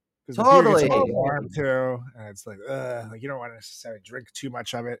up. Totally. Warm too, and it's like you don't want to necessarily drink too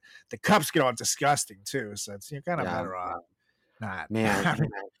much of it. The cups get all disgusting too, so you're kind of better off not. Man.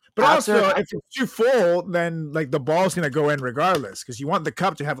 But also, if it's too full, then like the ball's gonna go in regardless, because you want the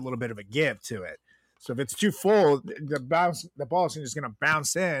cup to have a little bit of a give to it. So if it's too full, the ball's just gonna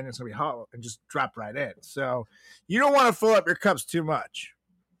bounce in. It's gonna be hot and just drop right in. So you don't want to fill up your cups too much.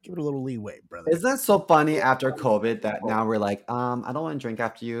 Give it a little leeway, brother. Isn't that so funny after COVID that now we're like, I don't want to drink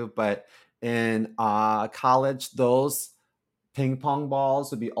after you, but in college, those ping pong balls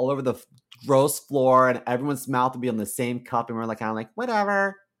would be all over the gross floor, and everyone's mouth would be on the same cup, and we're like, kind of like,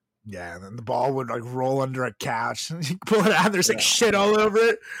 whatever. Yeah, and then the ball would like roll under a couch, and you pull it out. There's like shit all over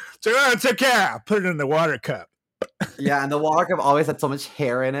it. So it's okay. I'll put it in the water cup. Yeah, and the water cup always had so much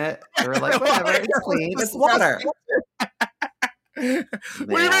hair in it. We were like, whatever, it's clean. It's water. What do you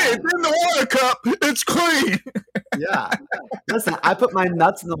mean? It's in the water cup. It's clean. Yeah. Listen, I put my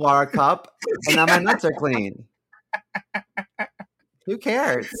nuts in the water cup, and now my nuts are clean. Who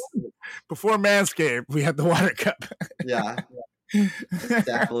cares? Before Manscaped, we had the water cup. Yeah.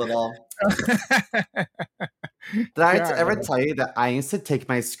 That little. Did I ever tell you that I used to take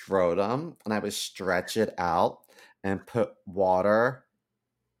my scrotum and I would stretch it out and put water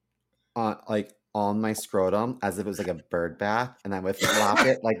on my scrotum as if it was like a bird bath, and I would flop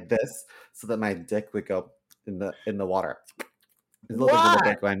it like this so that my dick would go in the water.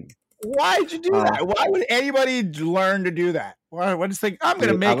 Why'd you do that? Why would anybody learn to do that? Why just think I'm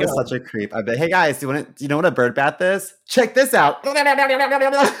gonna make it? I was such a creep. I bet. Hey guys, do you know what a bird bath is? Check this out. Or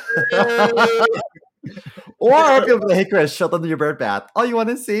if you'll be like, "Hey Chris, show them your bird bath." Oh, you want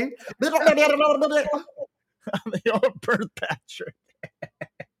to see? The old bird bath trick.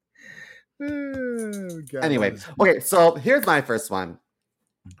 Anyway, okay, so here's my first one.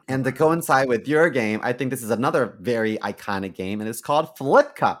 And to coincide with your game, I think this is another very iconic game, and it's called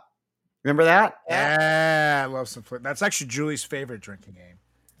Flip Cup. Remember that? Yeah, I love some Flip. That's actually Julie's favorite drinking game.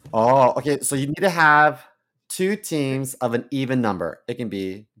 Oh, okay. So you need to have 2 teams of an even number. It can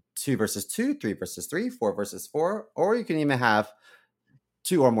be 2 versus 2, 3 versus 3, 4 versus 4, or you can even have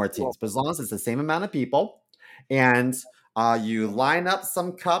 2 or more teams. But as long as it's the same amount of people, and you line up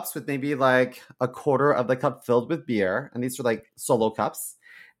some cups with maybe like a quarter of the cup filled with beer, and these are like solo cups.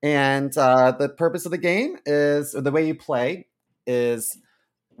 And the purpose of the game is, or the way you play is,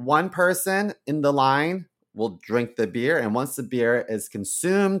 one person in the line will drink the beer, and once the beer is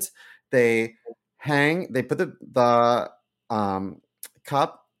consumed, they put the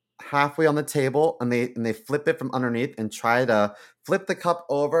cup halfway on the table, and they flip it from underneath and try to flip the cup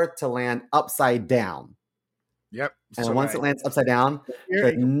over to land upside down. Yep. And once it lands upside down,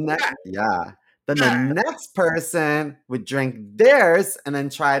 the next person would drink theirs and then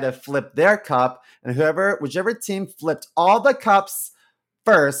try to flip their cup. And whichever team flipped all the cups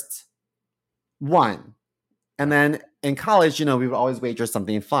first won. And then in college, we would always wager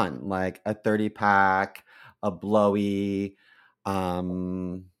something fun, like a 30-pack, a blowy,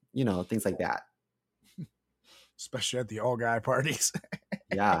 things like that. Especially at the all-guy parties.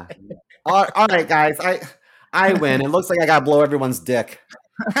 Yeah. All right, guys. I win. It looks like I got to blow everyone's dick.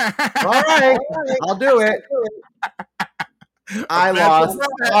 All right. I'll do it. I lost.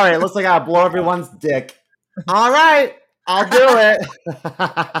 All right. Looks like I got to blow everyone's dick. All right. I'll do it.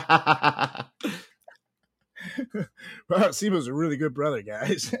 Well, Sibo's a really good brother,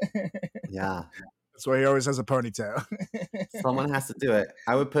 guys. Yeah. That's why he always has a ponytail. Someone has to do it.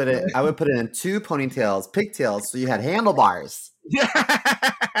 I would put it in 2 ponytails, pigtails, so you had handlebars. Yeah.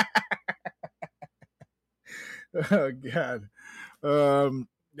 Oh God.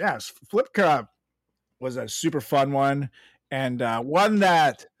 Yes, Flip Cup was a super fun one, and one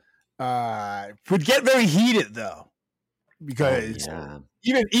that would get very heated though. because yeah.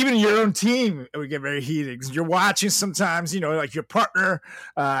 even your own team would get very heated because you're watching sometimes, like your partner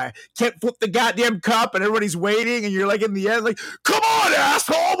can't flip the goddamn cup and everybody's waiting and you're like in the end like, come on,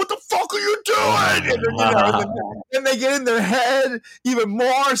 asshole, what the fuck are you doing? And then they get in their head even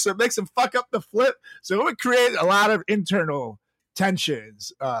more, so it makes them fuck up the flip. So it would create a lot of internal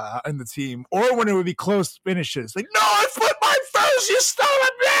tensions in the team, or when it would be close finishes. Like, no, I flipped mine first, you stole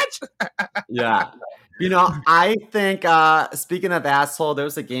it, bitch. Yeah. I think, speaking of asshole, there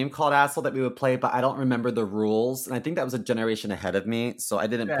was a game called Asshole that we would play, but I don't remember the rules. And I think that was a generation ahead of me, so I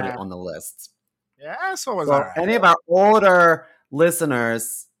didn't put it on the list. Yeah, asshole was So all right. any of our older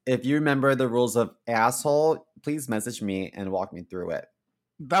listeners, if you remember the rules of Asshole, please message me and walk me through it.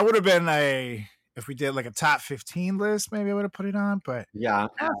 That would have been if we did like a top 15 list, maybe I would have put it on. But Yeah.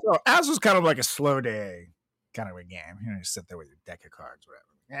 Asshole's kind of like a slow day kind of a game. You sit there with your deck of cards,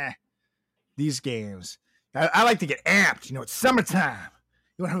 whatever. These games, I like to get amped. It's summertime.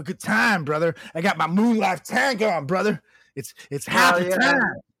 You want to have a good time, brother? I got my Moonlife tank on, brother. It's happy time.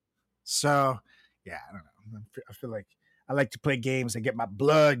 So, yeah, I don't know. I feel like I like to play games that get my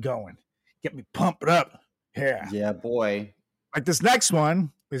blood going, get me pumped up. Yeah. Yeah, boy. Like this next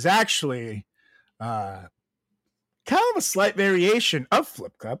one is actually kind of a slight variation of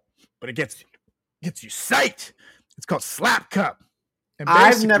Flip Cup, but it gets you psyched. It's called Slap Cup. And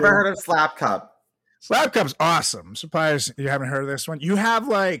I've never heard of Slap Cup. Slap Cup's awesome. I'm surprised you haven't heard of this one. You have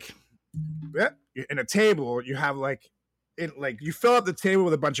in a table, you have you fill up the table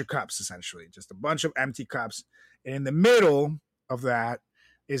with a bunch of cups, essentially, just a bunch of empty cups. And in the middle of that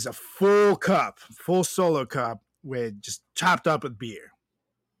is a full solo cup with just chopped up with beer.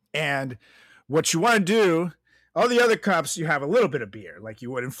 And what you want to do, all the other cups, you have a little bit of beer, like you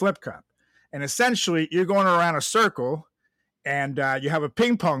would in Flip Cup. And essentially, you're going around a circle, and you have a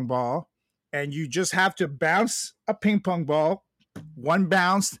ping pong ball, and you just have to bounce a ping pong ball, one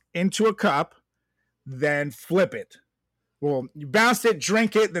bounce into a cup, then flip it. Well, you bounce it,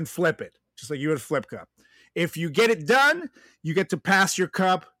 drink it, then flip it, just like you would Flip Cup. If you get it done, you get to pass your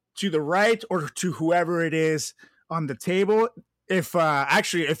cup to the right or to whoever it is on the table. If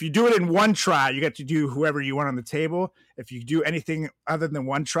you do it in one try, you get to do whoever you want on the table. If you do anything other than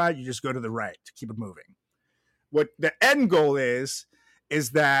one try, you just go to the right to keep it moving. What the end goal is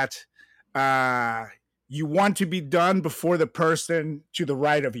that you want to be done before the person to the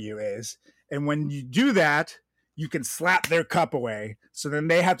right of you is. And when you do that, you can slap their cup away. So then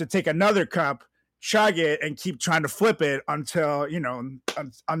they have to take another cup, chug it, and keep trying to flip it until,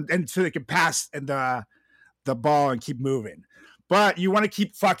 until they can pass the ball and keep moving. But you want to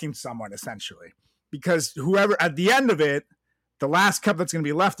keep fucking someone, essentially. Because whoever, at the end of it, the last cup that's going to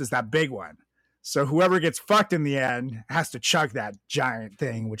be left is that big one. So whoever gets fucked in the end has to chug that giant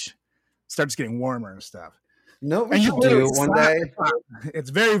thing, which starts getting warmer and stuff. No, we should do one day.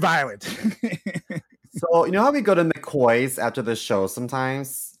 It's very violent. So, you know how we go to McCoy's after the show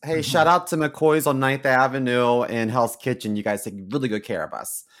sometimes? Hey, shout out to McCoy's on 9th Avenue in Hell's Kitchen. You guys take really good care of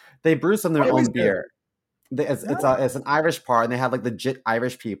us. They brew some of their own beer. It's an Irish bar, and they have legit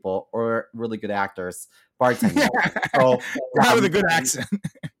Irish people or really good actors bartending. So, with a good accent.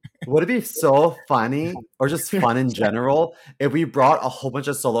 Would it be so funny or just fun in general if we brought a whole bunch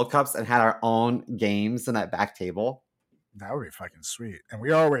of solo cups and had our own games in that back table? That would be fucking sweet. And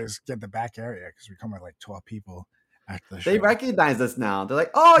we always get the back area because we come with 12 people at the show. They recognize us now. They're like,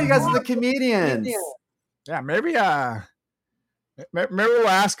 oh, you guys are the comedians. Yeah, maybe we'll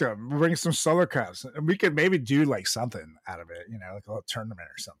ask them. We'll bring some solo cups. And we could maybe do something out of it, like a little tournament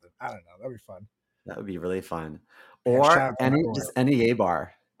or something. I don't know. That'd be fun. That would be really fun. Or any gay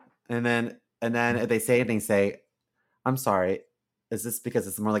bar. And then if they say anything, say, I'm sorry, is this because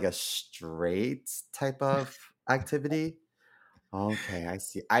it's more like a straight type of activity? Okay,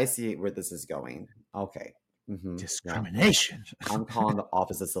 I see where this is going. Okay. Mm-hmm. Discrimination. Yeah. I'm calling the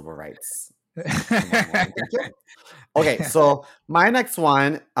Office of Civil Rights. Okay, so my next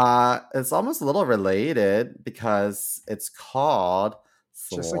one is almost a little related because it's called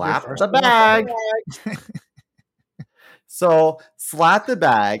Slap the Bag. So, slap the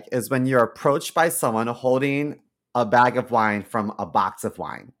bag is when you're approached by someone holding a bag of wine from a box of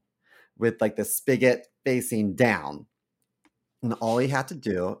wine with the spigot facing down. And all you have to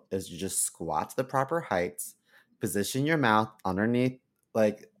do is you just squat to the proper height, position your mouth underneath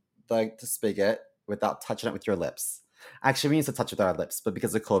the spigot without touching it with your lips. Actually, we used to touch with our lips, but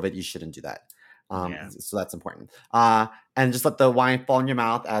because of COVID, you shouldn't do that. So that's important. And just let the wine fall in your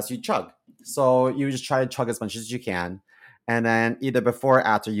mouth as you chug. So you just try to chug as much as you can. And then either before or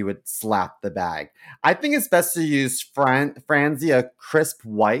after, you would slap the bag. I think it's best to use Franzia Crisp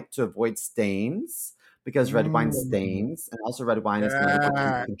White to avoid stains. because red wine stains, and also red wine is known to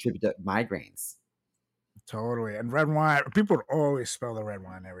Yeah. contribute to migraines. Totally. And red wine, people would always spill the red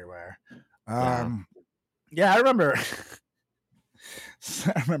wine everywhere. Yeah. Yeah, I remember.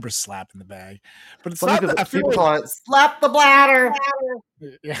 I remember slapping the bag, but it's Funny not. 'cause I feel people like, call it slap the bladder.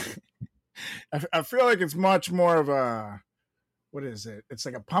 yeah, I feel like it's much more of a, what is it? It's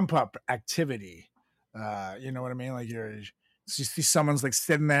like a pump up activity. You know what I mean? Like you see someone's like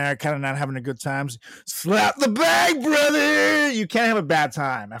sitting there, kind of not having a good time. Slap the bag, brother. You can't have a bad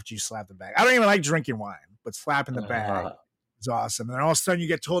time after you slap the bag. I don't even like drinking wine, but slapping the bag is awesome. And then all of a sudden you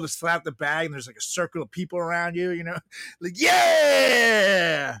get told to slap the bag, and there's like a circle of people around you. You know, like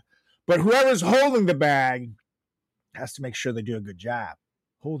yeah. But whoever's holding the bag has to make sure they do a good job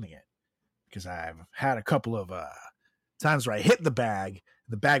holding it, because I've had a couple of times where I hit the bag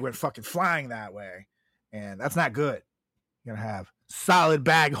went fucking flying that way, and that's not good. You gotta have solid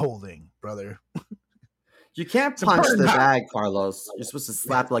bag holding, brother. You can't It's punch important the not- bag, Carlos. You're supposed to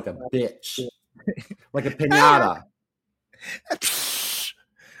slap like a bitch, like a pinata.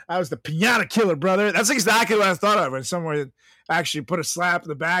 I was the pinata killer, brother. That's exactly what I thought of when someone actually put a slap in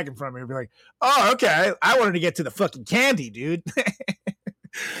the bag in front of me and be like, oh, okay. I wanted to get to the fucking candy, dude.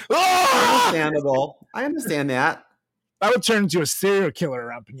 Oh! Understandable. I understand that. I would turn into a serial killer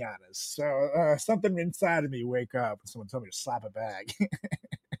around pinatas. So something inside of me wake up when someone told me to slap a bag.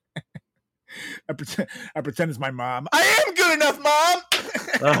 I pretend it's my mom. I am good enough, Mom.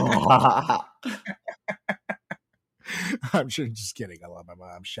 I'm sure, just kidding. I love my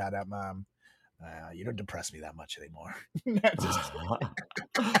mom. Shout out, Mom. You don't depress me that much anymore.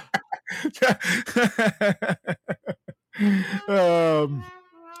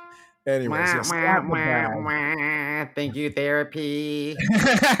 Anyways, yes, slap the bag. Thank you, therapy.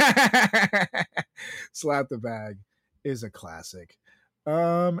 Slap the bag is a classic.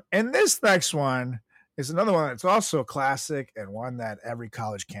 And this next one is another one that's also a classic, and one that every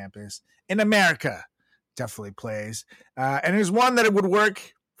college campus in America definitely plays. And there's one that it would work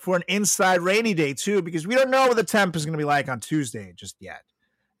for an inside rainy day too, because we don't know what the temp is going to be like on Tuesday just yet.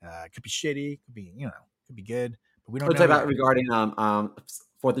 It could be shitty, could be, could be good, but we don't We're know. talking about regarding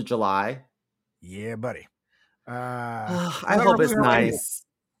 4th of July. Yeah, buddy. I hope it's nice.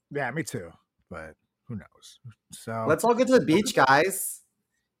 Yeah, me too. But who knows? So Let's all get to the beach, guys.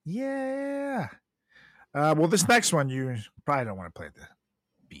 yeah. Well, this next one you probably don't want to play at the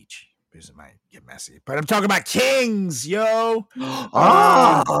beach because it might get messy. But I'm talking about Kings, yo.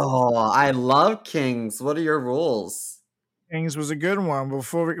 Oh, I love Kings. What are your rules? Kings was a good one.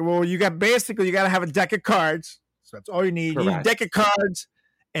 You got to have a deck of cards. So that's all you need. You need a Correct. deck of cards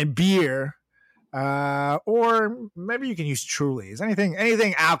and beer. Or maybe you can use Trulies.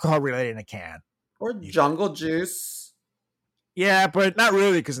 Anything alcohol related in a can. Or jungle juice. Yeah, but not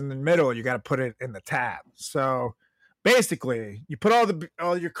really, because in the middle you got to put it in the tab. So basically, you put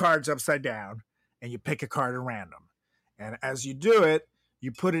all your cards upside down, and you pick a card at random. And as you do it,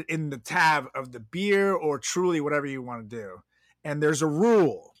 you put it in the tab of the beer or Truly, whatever you want to do. And there's a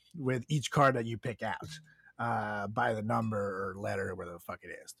rule with each card that you pick out by the number or letter, or whatever the fuck it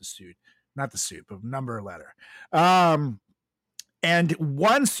is, the suit. Not the suit, but number or letter. And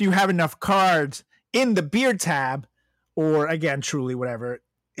once you have enough cards in the beer tab, or again, Truly, whatever,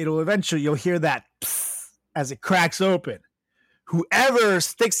 you'll hear that psst as it cracks open. Whoever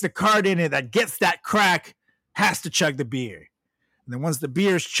sticks the card in it that gets that crack has to chug the beer. And then once the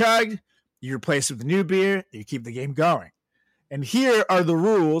beer is chugged, you replace it with a new beer, you keep the game going. And here are the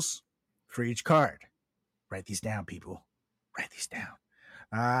rules for each card. Write these down, people. Write these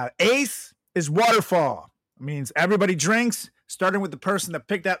down. Ace is waterfall. It means everybody drinks, starting with the person that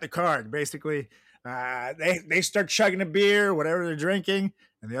picked out the card. Basically, they start chugging a beer, whatever they're drinking,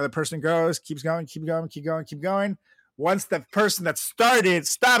 and the other person keeps going. Once the person that started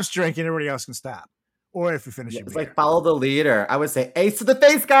stops drinking, everybody else can stop. Or if you finish your It's beer. like follow the leader. I would say ace to the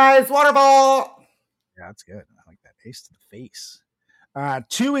face, guys. Waterball. Yeah, that's good. I like that. Ace to the face.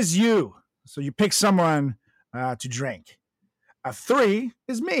 2 is you. So you pick someone to drink. 3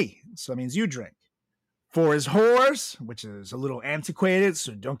 is me. So that means you drink. 4 is whores, which is a little antiquated,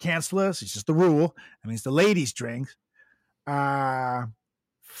 so don't cancel us. It's just the rule. That means the ladies drink. 5.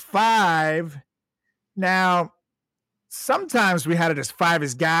 Now, sometimes we had it as 5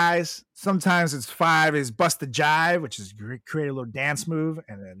 is guys. Sometimes it's 5 is bust the jive, which is create a little dance move,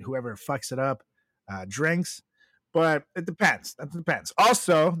 and then whoever fucks it up drinks. But it depends. That depends.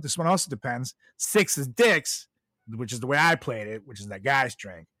 Also, this one also depends. 6 is dicks, which is the way I played it, which is that guys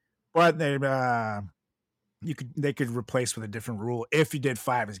drink. But they could replace with a different rule if you did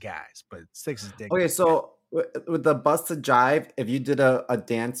 5 as guys, but 6 is dicks. Okay, so With the busted jive, if you did a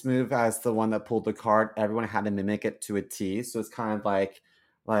dance move as the one that pulled the card, everyone had to mimic it to a T. So it's kind of like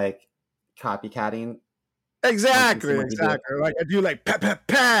copycatting. Exactly. What you do. Like I do like pa pa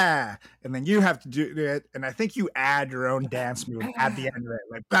pa, and then you have to do it, and I think you add your own dance move at the end of it,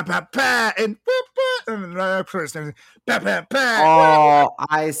 like pa pa pa, and boop, boop, and another person pa pa pa. Oh,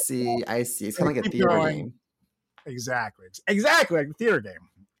 I see. It's kind of like a Keep theater going. game. Exactly, like the theater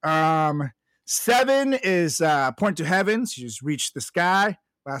game. 7 is point to heaven, so you just reach the sky.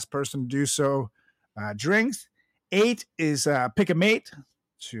 Last person to do so drinks. 8 is pick a mate.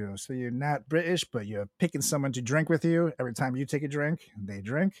 So you're not British, but you're picking someone to drink with you. Every time you take a drink, they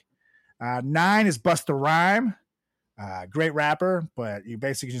drink. 9 is bust a rhyme. Great rapper, but you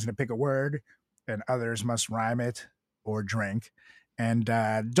basically just gonna pick a word, and others must rhyme it or drink. And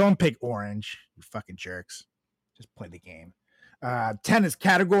don't pick orange, you fucking jerks. Just play the game. 10 is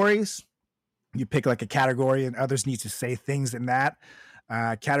categories. You pick like a category, and others need to say things in that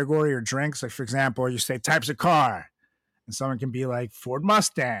category or drinks. Like for example, you say types of car. And someone can be like Ford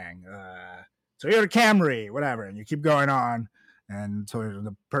Mustang, Toyota Camry, whatever. And you keep going on until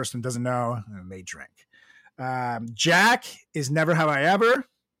the person doesn't know and they drink. Jack is Never Have I Ever.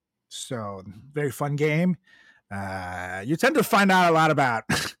 So very fun game. You tend to find out a lot about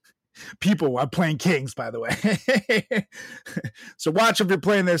people while playing Kings, by the way. So watch if you're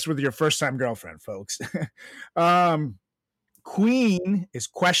playing this with your first time girlfriend, folks. Queen is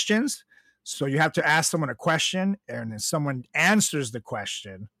questions. So you have to ask someone a question, and if someone answers the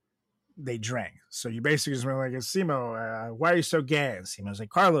question, they drink. So you basically just like, Simo, why are you so gay? And Simo's like,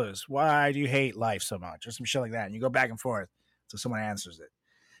 Carlos, why do you hate life so much? Or some shit like that. And you go back and forth until someone answers it.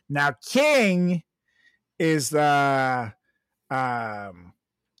 Now, King is in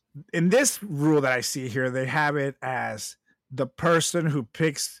this rule that I see here, they have it as the person who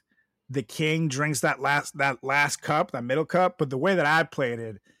picks the king drinks that last cup, that middle cup. But the way that I played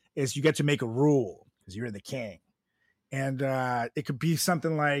it is you get to make a rule because you're the king. And it could be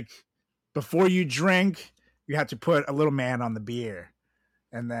something like before you drink, you have to put a little man on the beer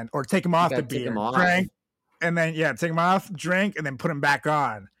and then, or take him off the beer, drink, and then, take him off, drink, and then put him back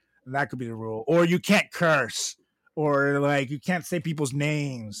on. And that could be the rule. Or you can't curse, or like you can't say people's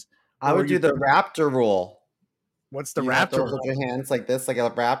names. I would do the raptor rule. What's the you raptor have to rule? hold your hands like this, like a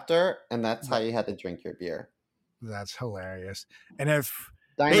raptor, and that's how you had to drink your beer. That's hilarious. And if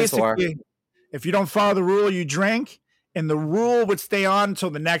Dinosaur. If you don't follow the rule, you drink, and the rule would stay on until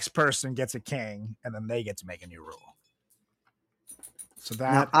the next person gets a king, and then they get to make a new rule. So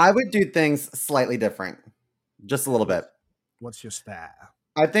that now, I would do things slightly different, just a little bit. What's your style?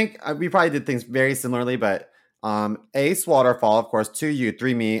 I think we probably did things very similarly, but ace waterfall, of course, 2 you,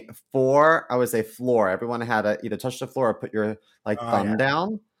 3 me, 4 I would say floor. Everyone had to either touch the floor or put your thumb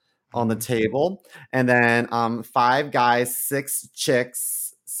down on the table, and then 5 guys, 6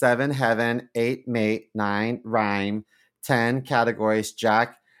 chicks, 7 heaven, 8 mate, 9 rhyme, 10 categories.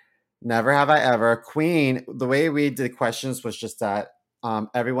 Jack, never have I ever. Queen, the way we did questions was just that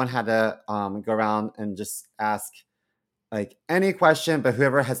everyone had to go around and just ask like any question, but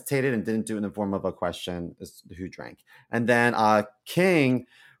whoever hesitated and didn't do it in the form of a question is who drank. And then king,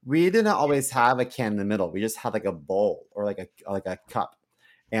 we didn't always have a can in the middle. We just had like a bowl or like a cup.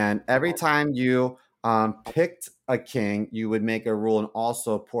 And every time you picked a king, you would make a rule and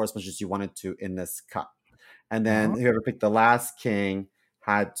also pour as much as you wanted to in this cup. And then whoever picked the last king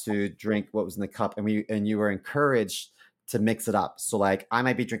had to drink what was in the cup, and you were encouraged to mix it up. So like I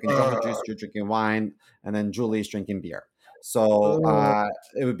might be drinking chocolate juice, you're drinking wine, and then Julie's drinking beer. So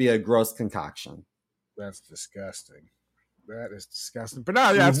it would be a gross concoction. That's disgusting. That is disgusting. But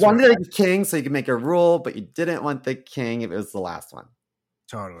no, you wanted a king so you could make a rule, but you didn't want the king if it was the last one.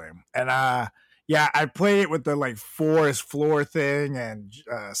 Totally. And I played it with the like 4 is floor thing and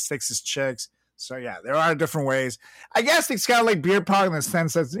 6 is chicks. So yeah, there are different ways. I guess it's kind of like beer pong in the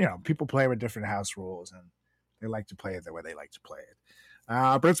sense that people play with different house rules and they like to play it the way they like to play it.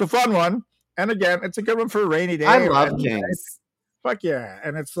 But it's a fun one. And again, it's a good one for a rainy day. I love Kings. Fuck yeah.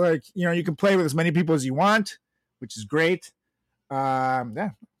 And it's like, you can play with as many people as you want, which is great. Have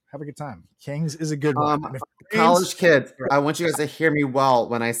a good time. Kings is a good one. College kids, I want you guys to hear me well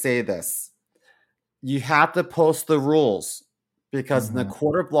when I say this. You have to post the rules because in the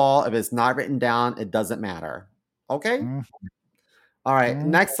court of law, if it's not written down, it doesn't matter. Okay? All right.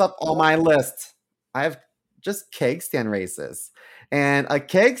 Next up on my list, I have just keg stand races. And a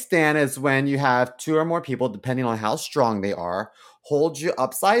keg stand is when you have 2 or more people, depending on how strong they are, hold you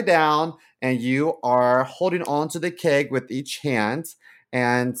upside down, and you are holding on to the keg with each hand,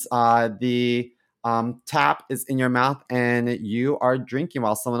 and the tap is in your mouth, and you are drinking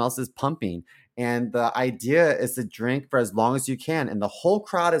while someone else is pumping. And the idea is to drink for as long as you can. And the whole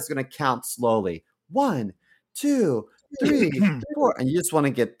crowd is going to count slowly. 1, 2, 3, 4. And you just want to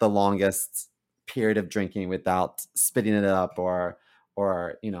get the longest period of drinking without spitting it up or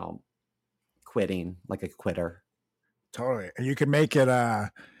quitting like a quitter. Totally. And you can make it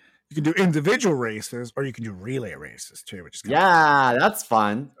you can do individual races or you can do relay races too, which is that's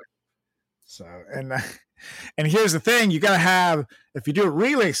fun. So and here's the thing, you gotta have, if you do it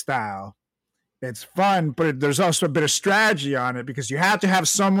relay style, it's fun, but there's also a bit of strategy on it because you have to have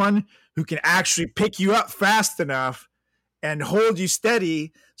someone who can actually pick you up fast enough and hold you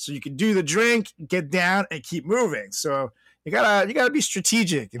steady so you can do the drink, get down, and keep moving. So you gotta be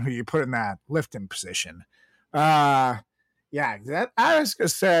strategic in who you put in that lifting position. I was gonna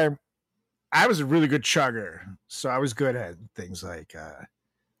say I was a really good chugger, so I was good at things like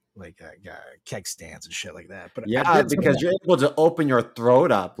keg stands and shit like that. But because you're able to open your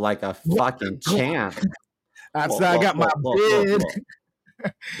throat up like a fucking champ. That's how I got my bid.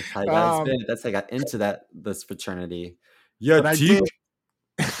 That's how I got into this fraternity. I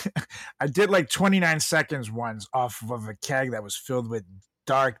did like 29 seconds once off of a keg that was filled with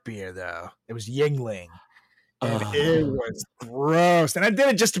dark beer, though. It was Yingling. And it was gross. And I did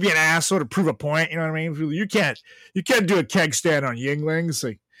it just to be an asshole to prove a point. You know what I mean? You can't do a keg stand on Yingling. It's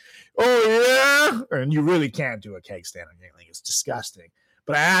like, oh, yeah. And you really can't do a keg stand on Yingling. It's disgusting.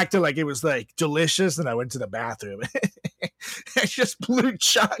 But I acted like it was like delicious, and I went to the bathroom. I just blew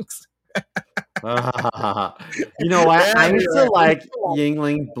chunks. You know what? I used to like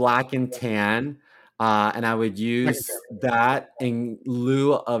Yingling Black and Tan, and I would use that in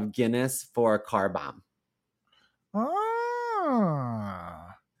lieu of Guinness for a car bomb.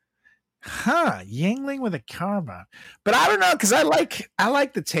 Yingling with a car bomb. But I don't know, because I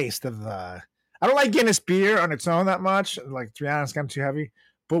like the taste of I don't like Guinness beer on its own that much. Like, to be honest, I'm too heavy.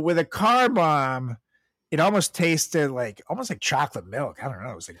 But with a car bomb, it almost tasted almost like chocolate milk. I don't know.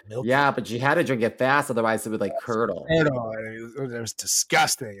 It was like milk. Yeah, but you had to drink it fast, otherwise it would like curdle. It was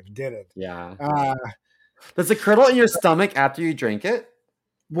disgusting if you did it. Yeah. Does it curdle in your stomach after you drink it?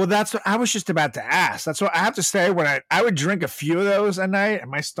 Well, that's what I was just about to ask. That's what I have to say. When I would drink a few of those a night,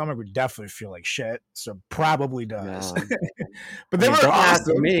 and my stomach would definitely feel like shit. So probably does. Yeah. But they were don't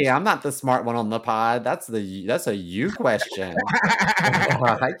awesome. ask me. I'm not the smart one on the pod. That's a you question.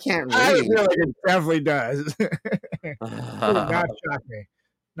 I can't read. I feel like it definitely does.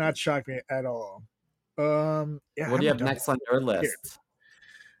 Not shock me at all. What do you have next on your list?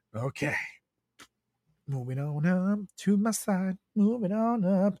 Here. Okay. Moving on up to my side. Moving on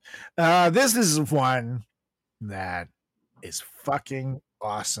up. This is one that is fucking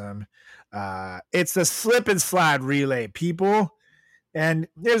awesome. It's a slip and slide relay, people. And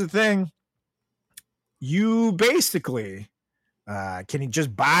here's the thing. You basically can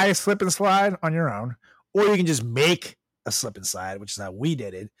just buy a slip and slide on your own, or you can just make a slip and slide, which is how we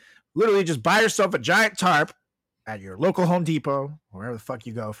did it. Literally just buy yourself a giant tarp at your local Home Depot, wherever the fuck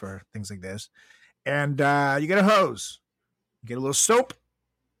you go for things like this. And you get a hose, you get a little soap,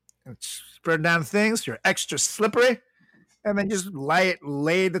 and spread down things. You're extra slippery, and then just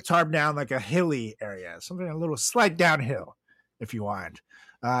lay the tarp down like a hilly area, something a little slight downhill, if you want,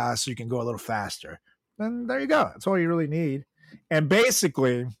 so you can go a little faster. And there you go. That's all you really need. And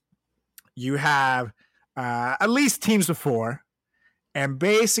basically, you have at least teams of 4. And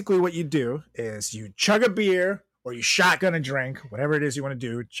basically, what you do is you chug a beer or you shotgun a drink, whatever it is you want to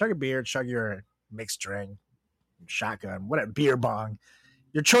do. Chug a beer, chug your mixed drink, shotgun, whatever, beer bong.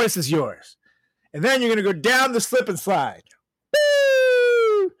 Your choice is yours. And then you're going to go down the slip and slide.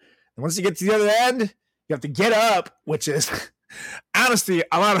 Woo! And once you get to the other end, you have to get up, which is honestly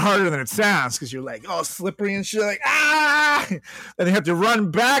a lot harder than it sounds because you're like all slippery and shit, like, ah! Then you have to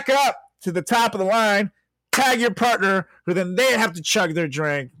run back up to the top of the line, tag your partner, who then they have to chug their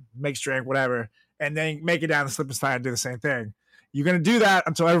drink, mixed drink, whatever, and then make it down the slip and slide and do the same thing. You're going to do that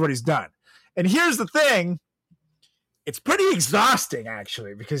until everybody's done. And here's the thing. It's pretty exhausting,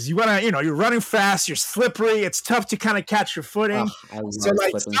 actually, because you want to, you're running fast, you're slippery. It's tough to kind of catch your footing. So,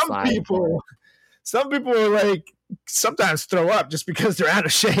 like, some people are like, sometimes throw up just because they're out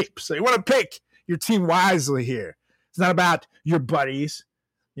of shape. So you want to pick your team wisely here. It's not about your buddies.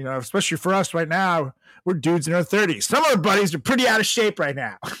 Especially for us right now, we're dudes in our 30s. Some of our buddies are pretty out of shape right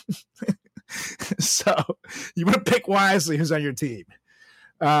now. So you want to pick wisely who's on your team.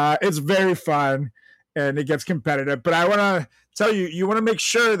 It's very fun and it gets competitive. But I want to tell you, you want to make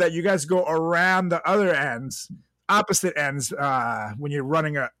sure that you guys go around the other ends, opposite ends, when you're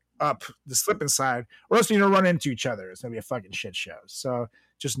running up the slip and slide, or else you're going to run into each other. It's going to be a fucking shit show. So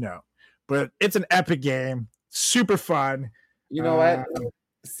just know. But it's an epic game. Super fun. You know what?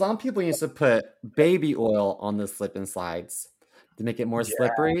 some people used to put baby oil on the slip and slides to make it more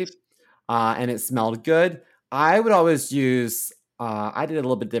slippery, and it smelled good. I would always use. I did it a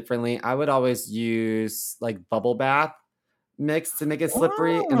little bit differently. I would always use like bubble bath mix to make it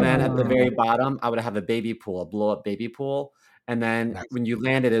slippery, and then at the very bottom, I would have a baby pool, a blow up baby pool. And then when you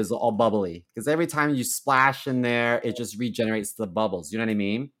landed, it was all bubbly because every time you splash in there, it just regenerates the bubbles. You know what I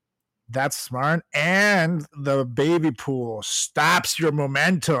mean? That's smart. And the baby pool stops your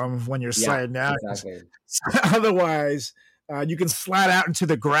momentum when you're sliding out. Exactly. Otherwise, you can slide out into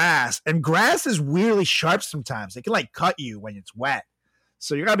the grass. And grass is weirdly sharp sometimes. It can like cut you when it's wet.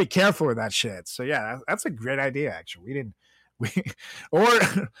 So you got to be careful with that shit. So yeah, that's a great idea, actually. We'd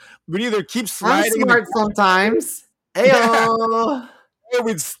either keep sliding. I'm smart sometimes. Ayo. Or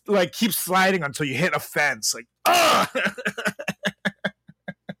we'd like keep sliding until you hit a fence. Like, oh!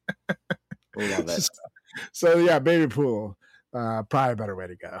 Love it. So yeah, baby pool, probably a better way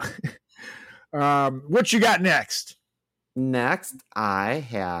to go. What you got next? Next, I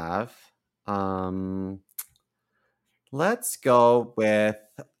have. Let's go with.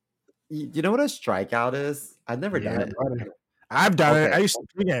 You know what a strikeout is? I've never done it. I've done it. I used to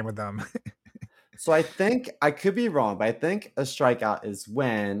pregame with them. So I think I could be wrong, but I think a strikeout is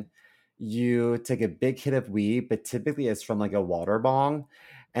when you take a big hit of weed, but typically it's from like a water bong,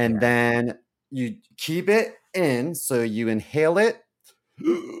 and then you keep it in, so you inhale it,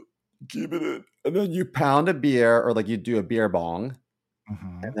 keep it in, and then you pound a beer or like you do a beer bong,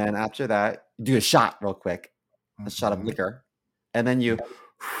 and then after that you do a shot real quick, a shot of liquor, and then you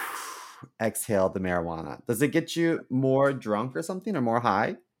exhale the marijuana. Does it get you more drunk or something, or more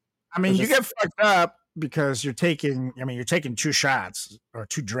high? I mean, you get fucked up because you're taking 2 shots or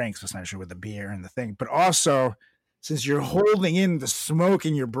 2 drinks essentially with the beer and the thing, but also since you're holding in the smoke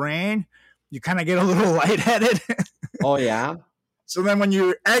in your brain, you kind of get a little lightheaded. Oh yeah. So then when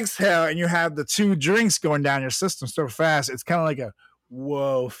you exhale and you have the 2 drinks going down your system so fast, it's kind of like a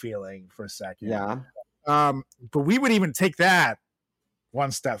whoa feeling for a second. Yeah. But we would even take that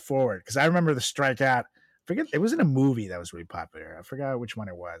one step forward, because I remember the strikeout. Forget, it was in a movie that was really popular. I forgot which one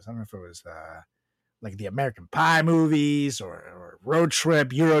it was. I don't know if it was like the American Pie movies or Road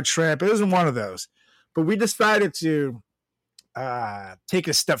Trip, Euro Trip. It wasn't one of those. But we decided to take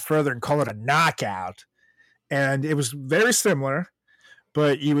it a step further and call it a knockout. And it was very similar,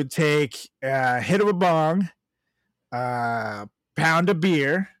 but you would take a hit of a bong, pound a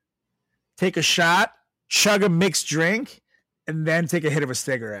beer, take a shot, chug a mixed drink, and then take a hit of a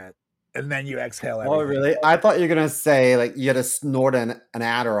cigarette. And then you exhale everything. Oh, really? I thought you were going to say like you had to snort an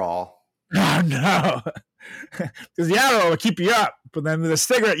Adderall. Oh, no. Because the Adderall will keep you up. But then the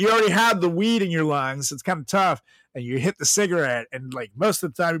cigarette, you already have the weed in your lungs. It's kind of tough. And you hit the cigarette, and like most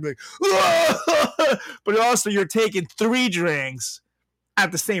of the time, you'd be like, oh! But also you're taking 3 drinks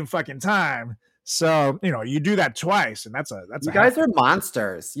at the same fucking time. So, you do that twice, and that's you guys are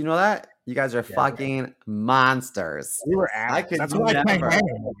monsters. You know that? You guys are fucking monsters. We were That's why I can't.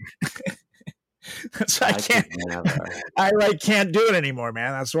 That's why I can't. I can't do it anymore,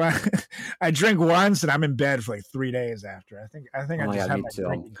 man. That's why I drink once and I'm in bed for like 3 days after. I think I just had my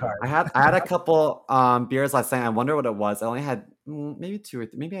drinking card. I had a couple beers last night. I wonder what it was. I only had maybe 2 or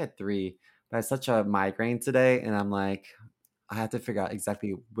 3, maybe I had 3. But I had such a migraine today, and I'm like, I have to figure out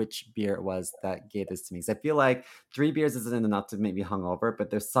exactly which beer it was that gave this to me. Because I feel like 3 beers isn't enough to make me hungover, but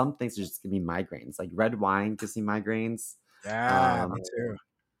there's some things that just give me migraines. Like red wine gives me migraines. Yeah, me too.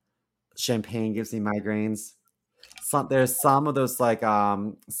 Champagne gives me migraines. There's some of those like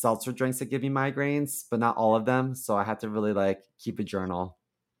seltzer drinks that give me migraines, but not all of them. So I have to really like keep a journal.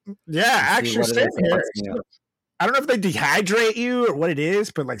 Yeah, actually, same here. I don't know if they dehydrate you or what it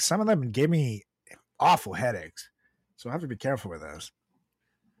is, but like some of them give me awful headaches. So I have to be careful with those.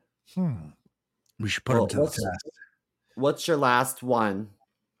 We should put them to the test. What's your last one?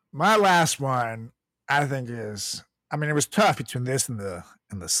 My last one, I think, is, I mean, it was tough between this and the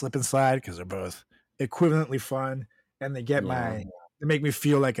slip and slide because they're both equivalently fun, and they make me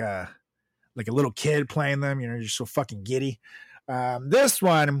feel like a little kid playing them. You're so fucking giddy. This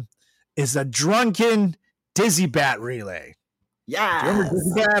one is a drunken dizzy bat relay. Yeah. Do you remember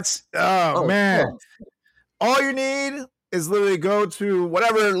dizzy bats? Oh man. Cool. All you need is literally go to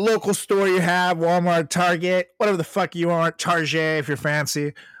whatever local store you have, Walmart, Target, whatever the fuck you want, Target if you're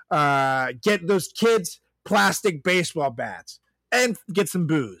fancy. Get those kids' plastic baseball bats and get some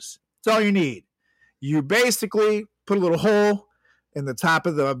booze. That's all you need. You basically put a little hole in the top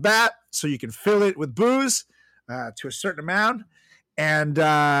of the bat so you can fill it with booze to a certain amount. And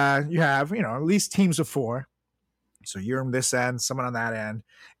you have, at least teams of 4. So you're on this end, someone on that end,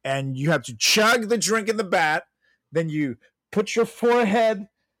 and you have to chug the drink in the bat. Then you put your forehead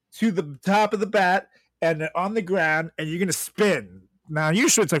to the top of the bat and on the ground, and you're going to spin. Now,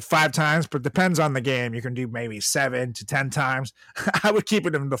 usually it's like 5 times, but depends on the game. You can do maybe 7 to 10 times. I would keep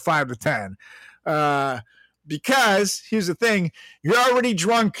it in the 5 to 10. Because here's the thing, you're already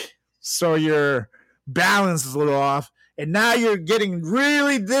drunk, so your balance is a little off, and now you're getting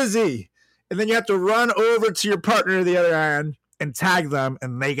really dizzy, and then you have to run over to your partner at the other end and tag them,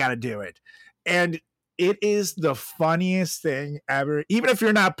 and they got to do it. And it is the funniest thing ever, even if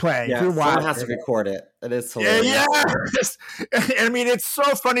you're not playing. Yeah, if you're someone watching, has to record it. It is hilarious. yeah. I mean, it's so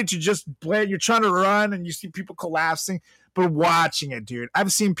funny to just play. You're trying to run, and you see people collapsing, but watching it, dude.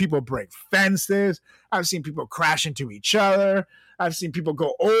 I've seen people break fences. I've seen people crash into each other. I've seen people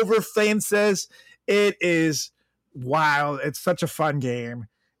go over fences. It is wild. It's such a fun game.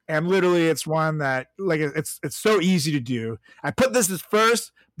 And literally, it's one that, like, it's so easy to do. I put this as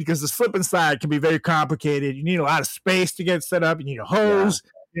first because the slip and slide can be very complicated. You need a lot of space to get set up. You need a hose.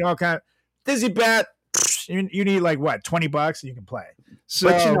 You know, kind of dizzy bat. You need like what, $20 and you can play. So,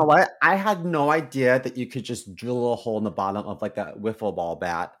 but you know what? I had no idea that you could just drill a hole in the bottom of like a wiffle ball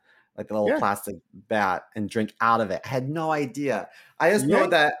bat, like a little plastic bat, and drink out of it. I had no idea. I just know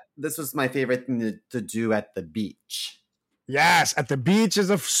that this was my favorite thing to do at the beach. Yes, at the beach is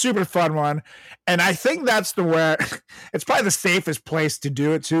a super fun one. And I think that's where it's probably the safest place to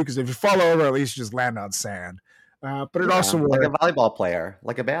do it too, because if you fall over, at least you just land on sand. But it also works. Like a volleyball player,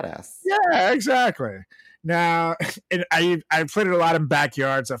 like a badass. Yeah, exactly. Now, I played it a lot in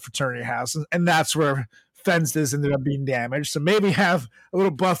backyards at fraternity houses, and that's where fences ended up being damaged. So maybe have a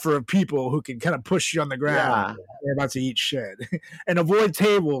little buffer of people who can kind of push you on the ground. Yeah. They're about to eat shit. And avoid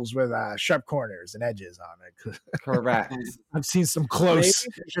tables with sharp corners and edges on it. Correct. I've seen some close.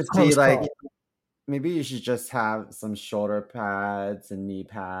 Maybe you should just have some shoulder pads and knee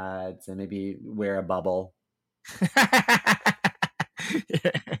pads and maybe wear a bubble.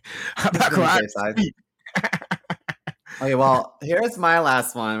 Okay, well, here's my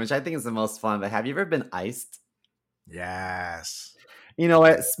last one, which I think is the most fun. But have you ever been iced? Yes. You know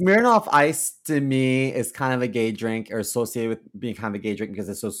what? Smirnoff Ice to me is kind of a gay drink, or associated with being kind of a gay drink because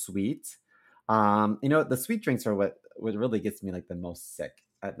it's so sweet. You know, the sweet drinks are what really gets me like the most sick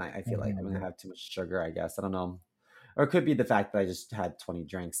at night. I feel like I'm gonna have too much sugar, I guess. I don't know. Or it could be the fact that I just had 20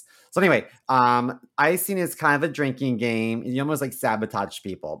 drinks. So anyway, icing is kind of a drinking game. You almost like sabotage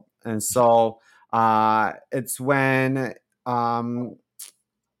people. And so it's when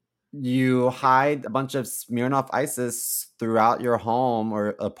you hide a bunch of Smirnoff Ices throughout your home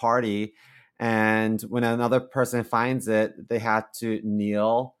or a party. And when another person finds it, they have to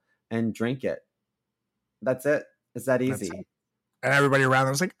kneel and drink it. That's it. It's that easy. And everybody around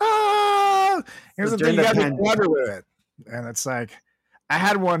them was like, oh, here's the thing, you got to be clever with it. And it's like, I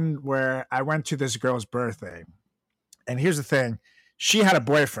had one where I went to this girl's birthday. And here's the thing. She had a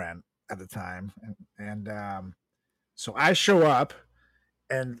boyfriend at the time. And so I show up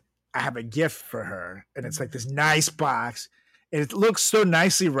and I have a gift for her. And it's like this nice box. And it looks so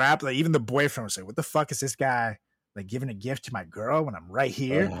nicely wrapped. Like even the boyfriend was like, what the fuck is this guy like giving a gift to my girl when I'm right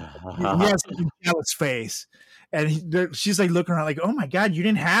here? He has a jealous face. And she's like looking around like, oh my God, you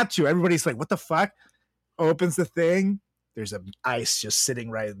didn't have to. Everybody's like, what the fuck? Opens the thing. There's an ice just sitting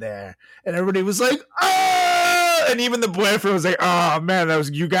right there. And everybody was like, oh! And even the boyfriend was like, oh man,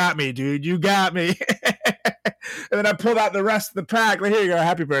 you got me, dude. You got me. And then I pulled out the rest of the pack. Like, here you go.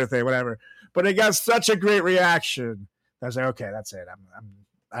 Happy birthday, whatever. But it got such a great reaction. I was like, okay, that's it.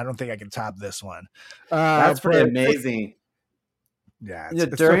 I don't think I can top this one. That's pretty amazing. Yeah.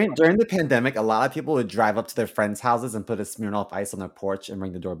 During the pandemic, a lot of people would drive up to their friends' houses and put a Smirnoff Ice on their porch and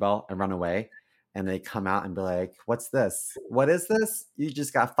ring the doorbell and run away. And they come out and be like, what's this? What is this? You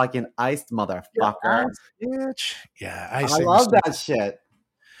just got fucking iced, motherfucker. Yeah. I love that shit.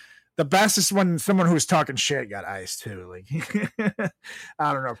 The best is when someone who's talking shit got iced too. Like,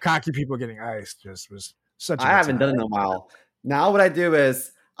 I don't know. Cocky people getting iced just was such a I haven't done it in a while. Now what I do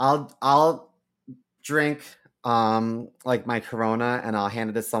is I'll drink like my Corona and I'll hand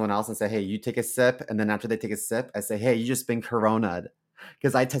it to someone else and say, hey, you take a sip. And then after they take a sip, I say, hey, you just been Corona'd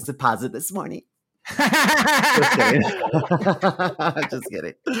because I tested positive this morning. Just kidding. Just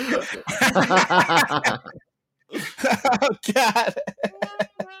kidding. Oh God.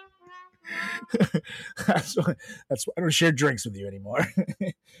 That's why I don't share drinks with you anymore.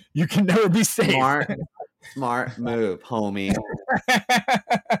 You can never be safe. Smart move, homie.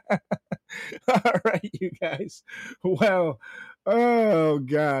 All right, you guys. Well, oh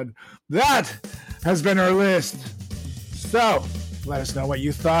God, that has been our list. So let us know what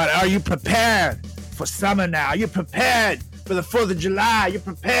you thought. Are you prepared for summer now? Are you prepared for the 4th of July? You're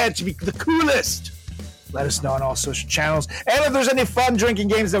prepared to be the coolest? Let us know on all social channels. And if there's any fun drinking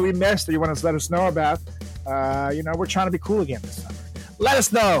games that we missed that you want to let us know about, we're trying to be cool again this summer. Let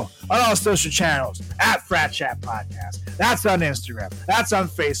us know on all social channels at Frat Chat Podcast. That's on Instagram. That's on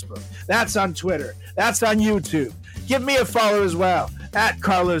Facebook. That's on Twitter. That's on YouTube. Give me a follow as well at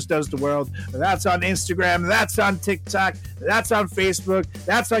Carlos Does the World. That's on Instagram. That's on TikTok. That's on Facebook.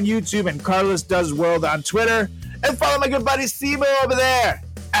 That's on YouTube and Carlos Does World on Twitter. And follow my good buddy Simo over there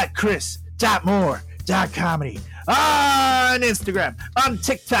at Chris.Moore.comedy on Instagram, on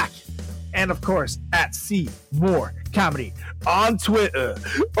TikTok, and of course at C More Comedy on Twitter.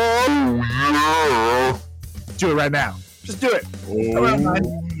 Oh yeah! Do it right now. Just do it.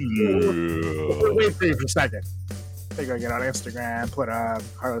 Wait for you for a second. They go get on Instagram, put up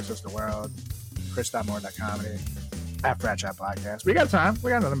Carlos Does the World, Chris.Moore.comedy, at Frat Chat Podcast. We got time.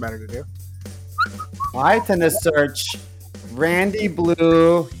 We got nothing better to do. I tend to search Randy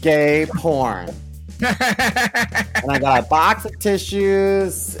Blue gay porn. And I got a box of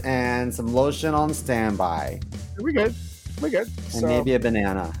tissues and some lotion on standby. We good. And maybe a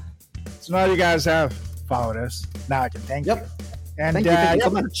banana. So now you guys have followed us. Now I can thank you. And Thank you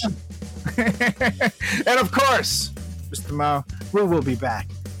so much. And of course, Mr. Mo, we will be back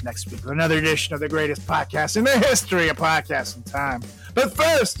next week with another edition of the greatest podcast in the history of podcasting time. But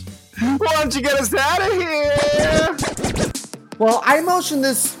first, why don't you get us out of here? Well, I motioned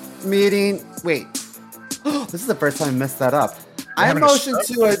this meeting. Wait. This is the first time I messed that up. I motioned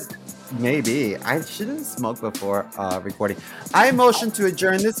to a... Maybe. I shouldn't smoke before recording. I motioned to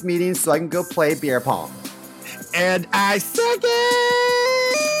adjourn this meeting so I can go play beer pong. And I second!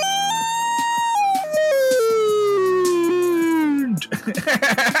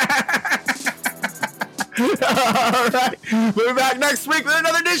 All right. We'll be back next week with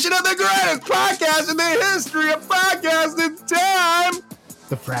another edition of the greatest podcast in the history of podcasting time.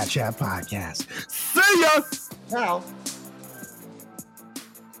 The Frat Chat Podcast. See ya! Ciao.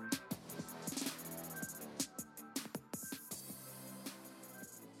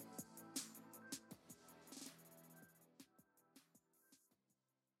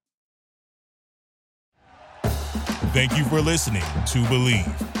 Thank you for listening to Believe.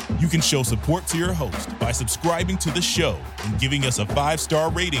 You can show support to your host by subscribing to the show and giving us a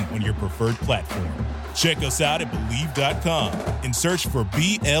 5-star rating on your preferred platform. Check us out at Believe.com and search for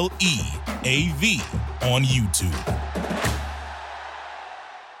BLEAV on YouTube.